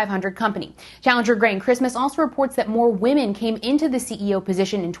Fortune 500 company. Challenger Gray and Christmas also reports that more women came into the CEO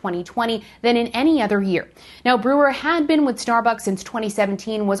position in 2020 than in any other year. Now, Brewer had been with Starbucks since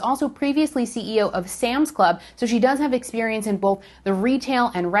 2017, was also previously CEO of Sam's Club, so she does have experience in both the retail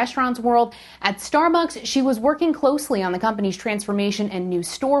and restaurants world. At Starbucks, she was working closely on the company's transformation and new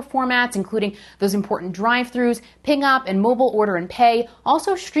store formats, including those important drive-thrus, pick-up and mobile order and pay,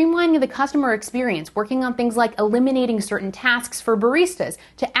 also streamlining the customer experience, working on things like eliminating certain tasks for baristas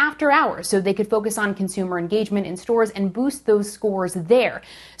to after hours so they could focus on consumer engagement in stores and boost those scores there.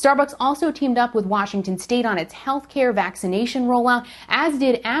 Starbucks also teamed up with Washington State on its healthcare vaccination rollout, as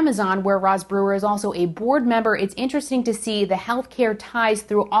did Amazon, where Roz Brewer is also a board member. It's interesting to see the healthcare ties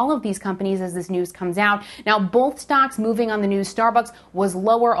through all of these companies as this news comes out. Now, both stocks moving on the news. Starbucks was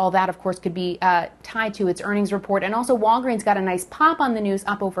lower. All that, of course, could be tied to its earnings report. And also, Walgreens got a nice pop on the news,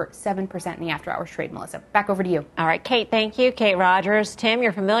 up over 7% in the after-hours trade. Melissa, back over to you. All right, Kate, thank you. Kate Rogers. Tim,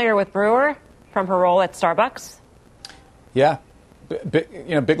 you're familiar with Brewer from her role at Starbucks? Yeah.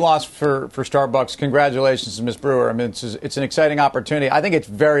 Big loss for Starbucks. Congratulations to Ms. Brewer. I mean, it's an exciting opportunity. I think it's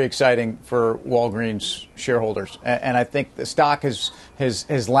very exciting for Walgreens shareholders, and I think the stock has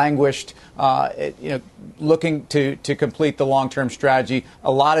languished. Looking to complete the long-term strategy.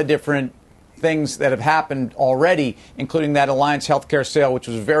 A lot of different things that have happened already, including that Alliance Healthcare sale, which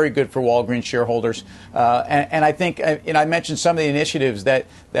was very good for Walgreens shareholders. And I think, I mentioned some of the initiatives that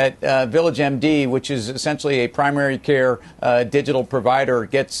VillageMD, which is essentially a primary care digital provider,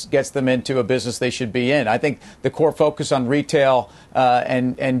 gets them into a business they should be in. I think the core focus on retail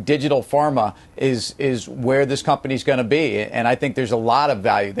and digital pharma is where this company's going to be. And I think there's a lot of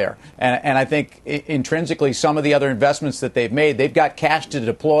value there. And I think intrinsically, some of the other investments that they've made, they've got cash to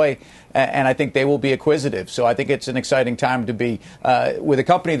deploy, and I think they will be acquisitive. So I think it's an exciting time to be with a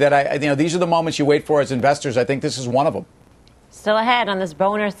company that these are the moments you wait for as investors. I think this is one of them. Still ahead on this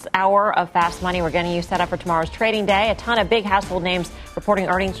bonus hour of Fast Money, we're getting you set up for tomorrow's trading day. A ton of big household names reporting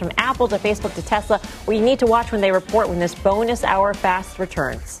earnings, from Apple to Facebook to Tesla. We need to watch when they report when this bonus hour fast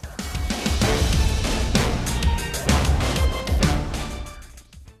returns.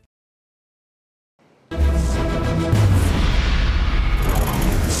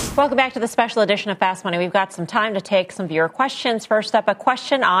 Welcome back to the special edition of Fast Money. We've got some time to take some viewer questions. First up, a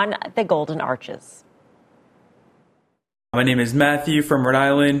question on the Golden Arches. My name is Matthew from Rhode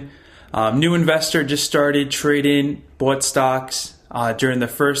Island. New investor, just started trading, bought stocks during the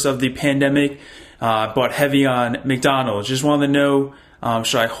first of the pandemic, bought heavy on McDonald's. Just wanted to know,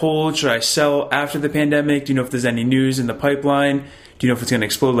 should I hold, should I sell after the pandemic? Do you know if there's any news in the pipeline? Do you know if it's going to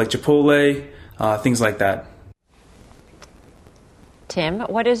explode like Chipotle? Things like that. Tim,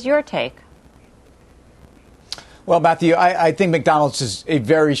 what is your take? Well, Matthew, I think McDonald's is a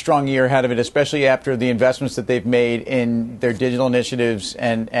very strong year ahead of it, especially after the investments that they've made in their digital initiatives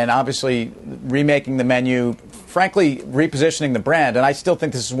and obviously remaking the menu, frankly, repositioning the brand. And I still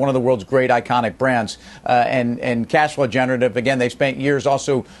think this is one of the world's great iconic brands and cash flow generative. Again, they've spent years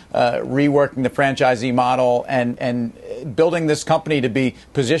also reworking the franchisee model and building this company to be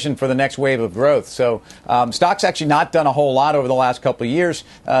positioned for the next wave of growth. So stock's actually not done a whole lot over the last couple of years,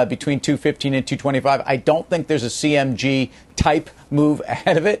 between 215 and 225. I don't think there's a CMG type move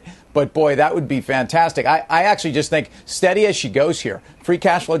ahead of it, but boy, that would be fantastic. I actually just think steady as she goes here. Free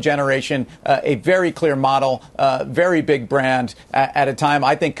cash flow generation, a very clear model, very big brand at a time.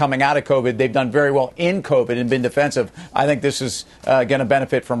 I think coming out of COVID, they've done very well in COVID and been defensive. I think this is going to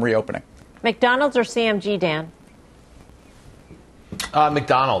benefit from reopening. McDonald's or CMG, Dan?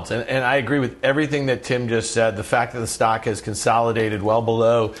 McDonald's. And I agree with everything that Tim just said. The fact that the stock has consolidated well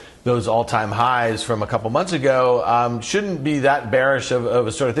below those all-time highs from a couple months ago shouldn't be that bearish of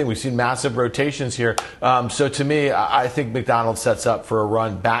a sort of thing. We've seen massive rotations here. So to me, I think McDonald's sets up for a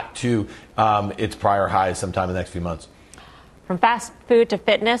run back to its prior highs sometime in the next few months. From fast food to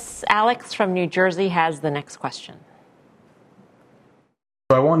fitness, Alex from New Jersey has the next question.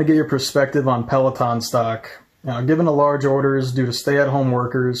 I wanted to get your perspective on Peloton stock. Now, given the large orders due to stay-at-home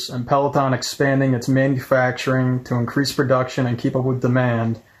workers and Peloton expanding its manufacturing to increase production and keep up with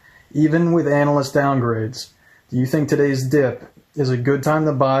demand, even with analyst downgrades, do you think today's dip is a good time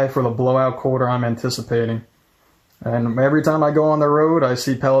to buy for the blowout quarter I'm anticipating? And every time I go on the road, I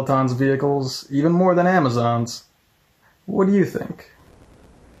see Peloton's vehicles, even more than Amazon's. What do you think?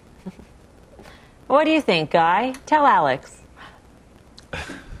 What do you think, Guy? Tell Alex.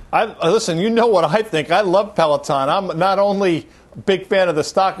 Listen, you know what I think. I love Peloton. I'm not only a big fan of the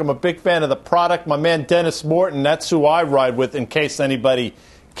stock, I'm a big fan of the product. My man Dennis Morton, that's who I ride with in case anybody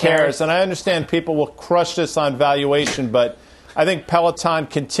cares. And I understand people will crush this on valuation, but I think Peloton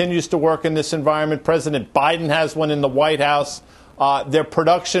continues to work in this environment. President Biden has one in the White House. Their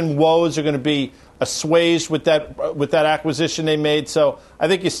production woes are going to be assuaged with that acquisition they made. So I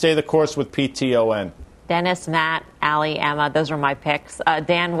think you stay the course with PTON. Dennis, Matt, Allie, Emma, those are my picks.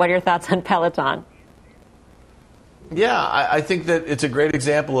 Dan, what are your thoughts on Peloton? Yeah, I think that it's a great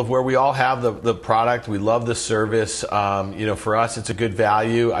example of where we all have the product. We love the service. For us, it's a good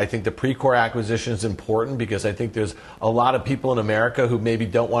value. I think the Precor acquisition is important because I think there's a lot of people in America who maybe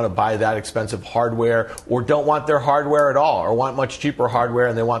don't want to buy that expensive hardware or don't want their hardware at all or want much cheaper hardware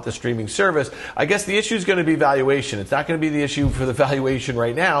and they want the streaming service. I guess the issue is going to be valuation. It's not going to be the issue for the valuation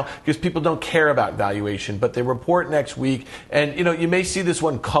right now because people don't care about valuation, but they report next week. And, you may see this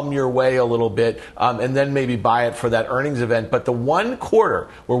one come your way a little bit and then maybe buy it for that earnings event. But the one quarter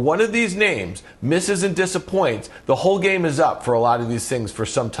where one of these names misses and disappoints, the whole game is up for a lot of these things for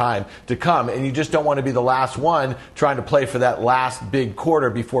some time to come. And you just don't want to be the last one trying to play for that last big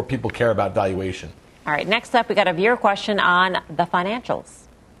quarter before people care about valuation. All right, next up, we got a viewer question on the financials.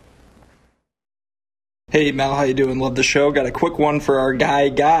 Hey, Mel, how you doing? Love the show. Got a quick one for our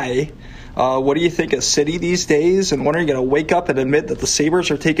Guy. What do you think of Citi these days? And when are you going to wake up and admit that the Sabres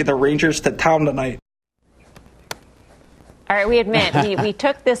are taking the Rangers to town tonight? All right, we admit we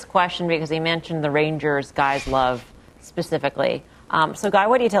took this question because he mentioned the Rangers guys love specifically. So, Guy,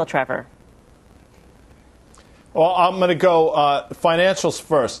 what do you tell Trevor? Well, I'm going to go financials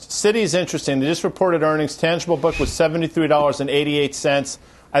first. Citi's interesting. They just reported earnings. Tangible book was $73.88.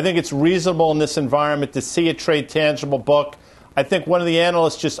 I think it's reasonable in this environment to see it trade tangible book. I think one of the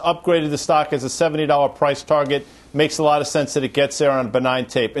analysts just upgraded the stock as a $70 price target. Makes a lot of sense that it gets there on benign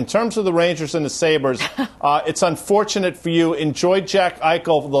tape. In terms of the Rangers and the Sabres, it's unfortunate for you. Enjoy Jack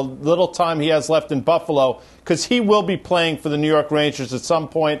Eichel, the little time he has left in Buffalo, because he will be playing for the New York Rangers at some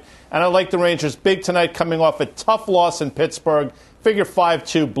point. And I like the Rangers big tonight, coming off a tough loss in Pittsburgh. Figure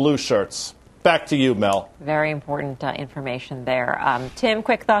 5-2 blue shirts. Back to you, Mel. Very important information there. Tim,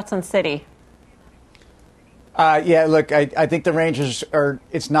 quick thoughts on Citi. Yeah, look, I think the Rangers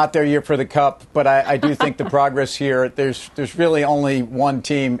it's not their year for the Cup, but I do think the progress here, there's really only one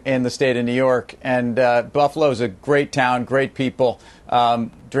team in the state of New York, and Buffalo's a great town, great people.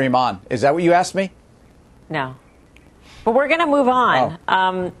 Dream on. Is that what you asked me? No. But we're going to move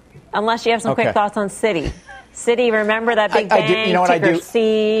on, unless you have some quick thoughts on Citi. Citi, remember that big bang, I do, you know what ticker I do?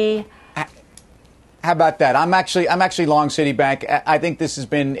 C. How about that? I'm actually long Citibank. I think this has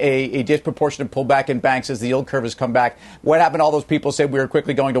been a disproportionate pullback in banks as the yield curve has come back. What happened? All those people said we were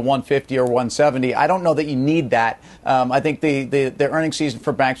quickly going to 150 or 170. I don't know that you need that. I think the earnings season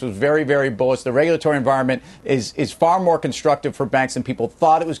for banks was very, very bullish. The regulatory environment is far more constructive for banks than people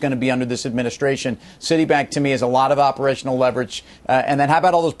thought it was going to be under this administration. Citibank, to me, has a lot of operational leverage. And then how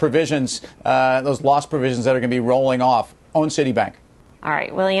about all those provisions, those loss provisions that are going to be rolling off? Own Citibank. All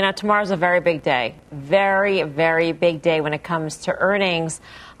right. Well, you know, tomorrow's a very big day. Very, very big day when it comes to earnings.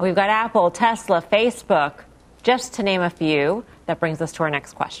 We've got Apple, Tesla, Facebook, just to name a few. That brings us to our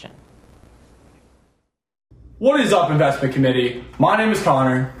next question. What is up, Investment Committee? My name is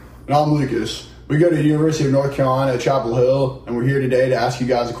Connor. And I'm Lucas. We go to the University of North Carolina at Chapel Hill, and we're here today to ask you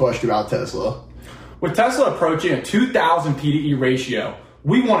guys a question about Tesla. With Tesla approaching a 2,000 P/E ratio,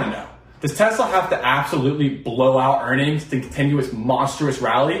 we want to know, does Tesla have to absolutely blow out earnings to continue its monstrous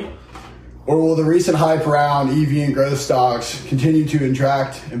rally? Or will the recent hype around EV and growth stocks continue to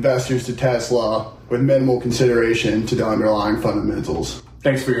attract investors to Tesla with minimal consideration to the underlying fundamentals?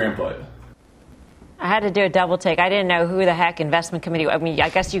 Thanks for your input. I had to do a double take. I didn't know who the heck Investment Committee. I mean, I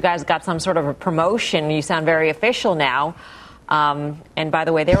guess you guys got some sort of a promotion. You sound very official now. And by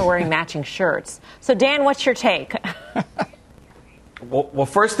the way, they were wearing matching shirts. So, Dan, what's your take? Well,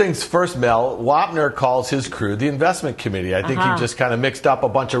 first things first, Mel. Wapner calls his crew the Investment Committee. I think you just kind of mixed up a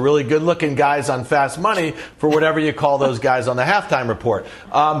bunch of really good-looking guys on Fast Money for whatever you call those guys on the halftime report.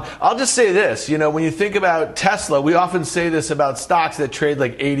 I'll just say this. You know, when you think about Tesla, we often say this about stocks that trade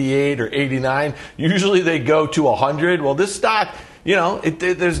like 88 or 89. Usually they go to 100. Well, this stock, you know,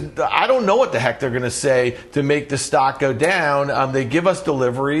 I don't know what the heck they're going to say to make the stock go down. They give us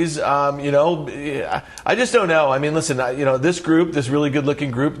deliveries. You know, I just don't know. I mean, listen, you know, this group, this really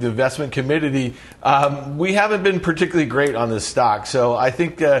good-looking group, the Investment Committee, we haven't been particularly great on this stock. So I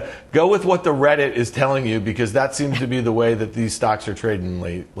think go with what the Reddit is telling you, because that seems to be the way that these stocks are trading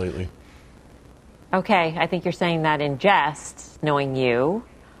lately. Okay, I think you're saying that in jest, knowing you.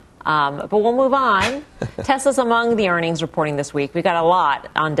 But we'll move on. Tesla's among the earnings reporting this week. We've got a lot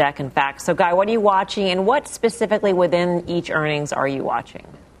on deck, in fact. So, Guy, what are you watching, and what specifically within each earnings are you watching?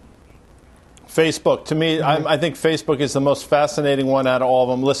 Facebook. To me, I think Facebook is the most fascinating one out of all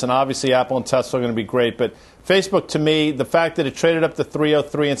of them. Listen, obviously Apple and Tesla are going to be great, but Facebook, to me, the fact that it traded up to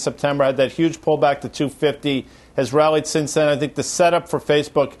 303 in September, had that huge pullback to 250, has rallied since then. I think the setup for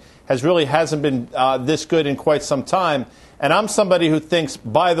Facebook hasn't been this good in quite some time. And I'm somebody who thinks,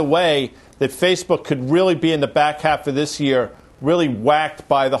 by the way, that Facebook could really be in the back half of this year really whacked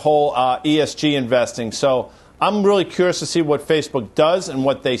by the whole ESG investing. So I'm really curious to see what Facebook does and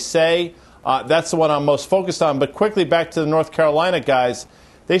what they say. That's the one I'm most focused on. But quickly back to the North Carolina guys,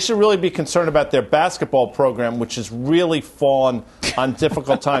 they should really be concerned about their basketball program, which has really fallen on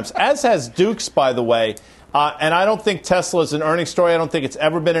difficult times, as has Duke's, by the way. And I don't think Tesla is an earnings story. I don't think it's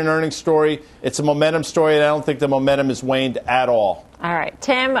ever been an earnings story. It's a momentum story, and I don't think the momentum has waned at all. All right.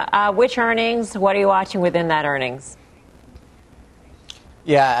 Tim, which earnings? What are you watching within that earnings?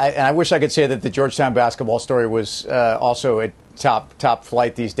 Yeah, and I wish I could say that the Georgetown basketball story was also a top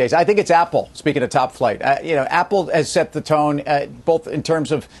flight these days. I think it's Apple. Speaking of top flight, you know, Apple has set the tone both in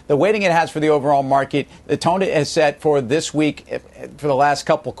terms of the weighting it has for the overall market, the tone it has set for this week, for the last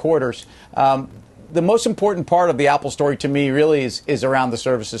couple quarters. The most important part of the Apple story to me really is around the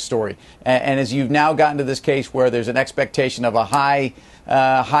services story. And as you've now gotten to this case where there's an expectation of a high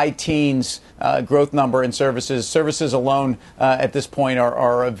teens growth number in services alone at this point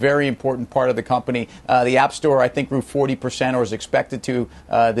are a very important part of the company. The App Store, I think, grew 40% or is expected to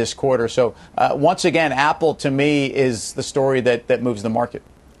this quarter. So once again, Apple to me is the story that moves the market.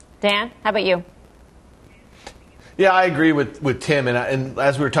 Dan, how about you? Yeah, I agree with Tim. And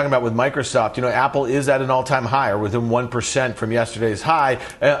as we were talking about with Microsoft, Apple is at an all-time high, or within 1% from yesterday's high.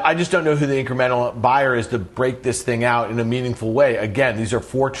 I just don't know who the incremental buyer is to break this thing out in a meaningful way. Again, these are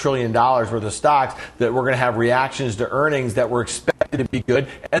 $4 trillion worth of stocks that we're going to have reactions to earnings that were expected to be good,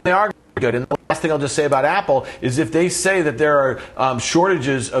 and they are good. And the last thing I'll just say about Apple is if they say that there are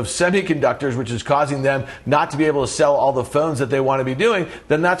shortages of semiconductors, which is causing them not to be able to sell all the phones that they want to be doing,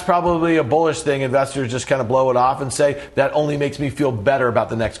 then that's probably a bullish thing. Investors just kind of blow it off and say that only makes me feel better about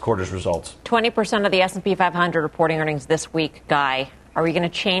the next quarter's results. 20% of the S&P 500 reporting earnings this week, Guy. Are we going to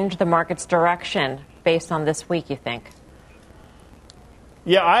change the market's direction based on this week, you think?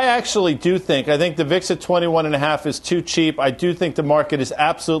 Yeah, I actually do think. I think the VIX at 21.5 is too cheap. I do think the market is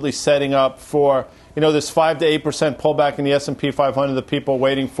absolutely setting up for, this 5 to 8% pullback in the S&P 500 that people are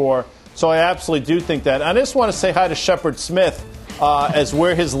waiting for. So I absolutely do think that. I just want to say hi to Shepard Smith as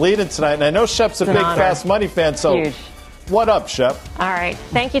we're his lead-in tonight. And I know Shep's a big Fast Money fan, so huge. What up, Shep? All right.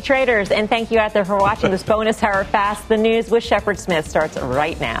 Thank you, traders. And thank you out there for watching this bonus hour Fast the News with Shepard Smith starts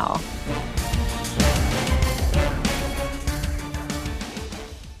right now.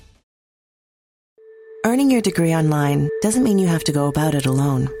 Earning your degree online doesn't mean you have to go about it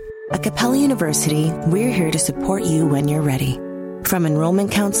alone. At Capella University, we're here to support you when you're ready. From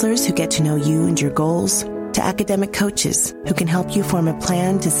enrollment counselors who get to know you and your goals, to academic coaches who can help you form a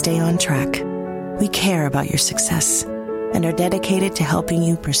plan to stay on track. We care about your success and are dedicated to helping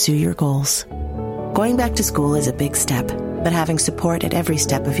you pursue your goals. Going back to school is a big step, but having support at every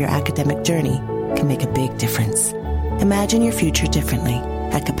step of your academic journey can make a big difference. Imagine your future differently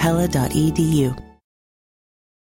at capella.edu.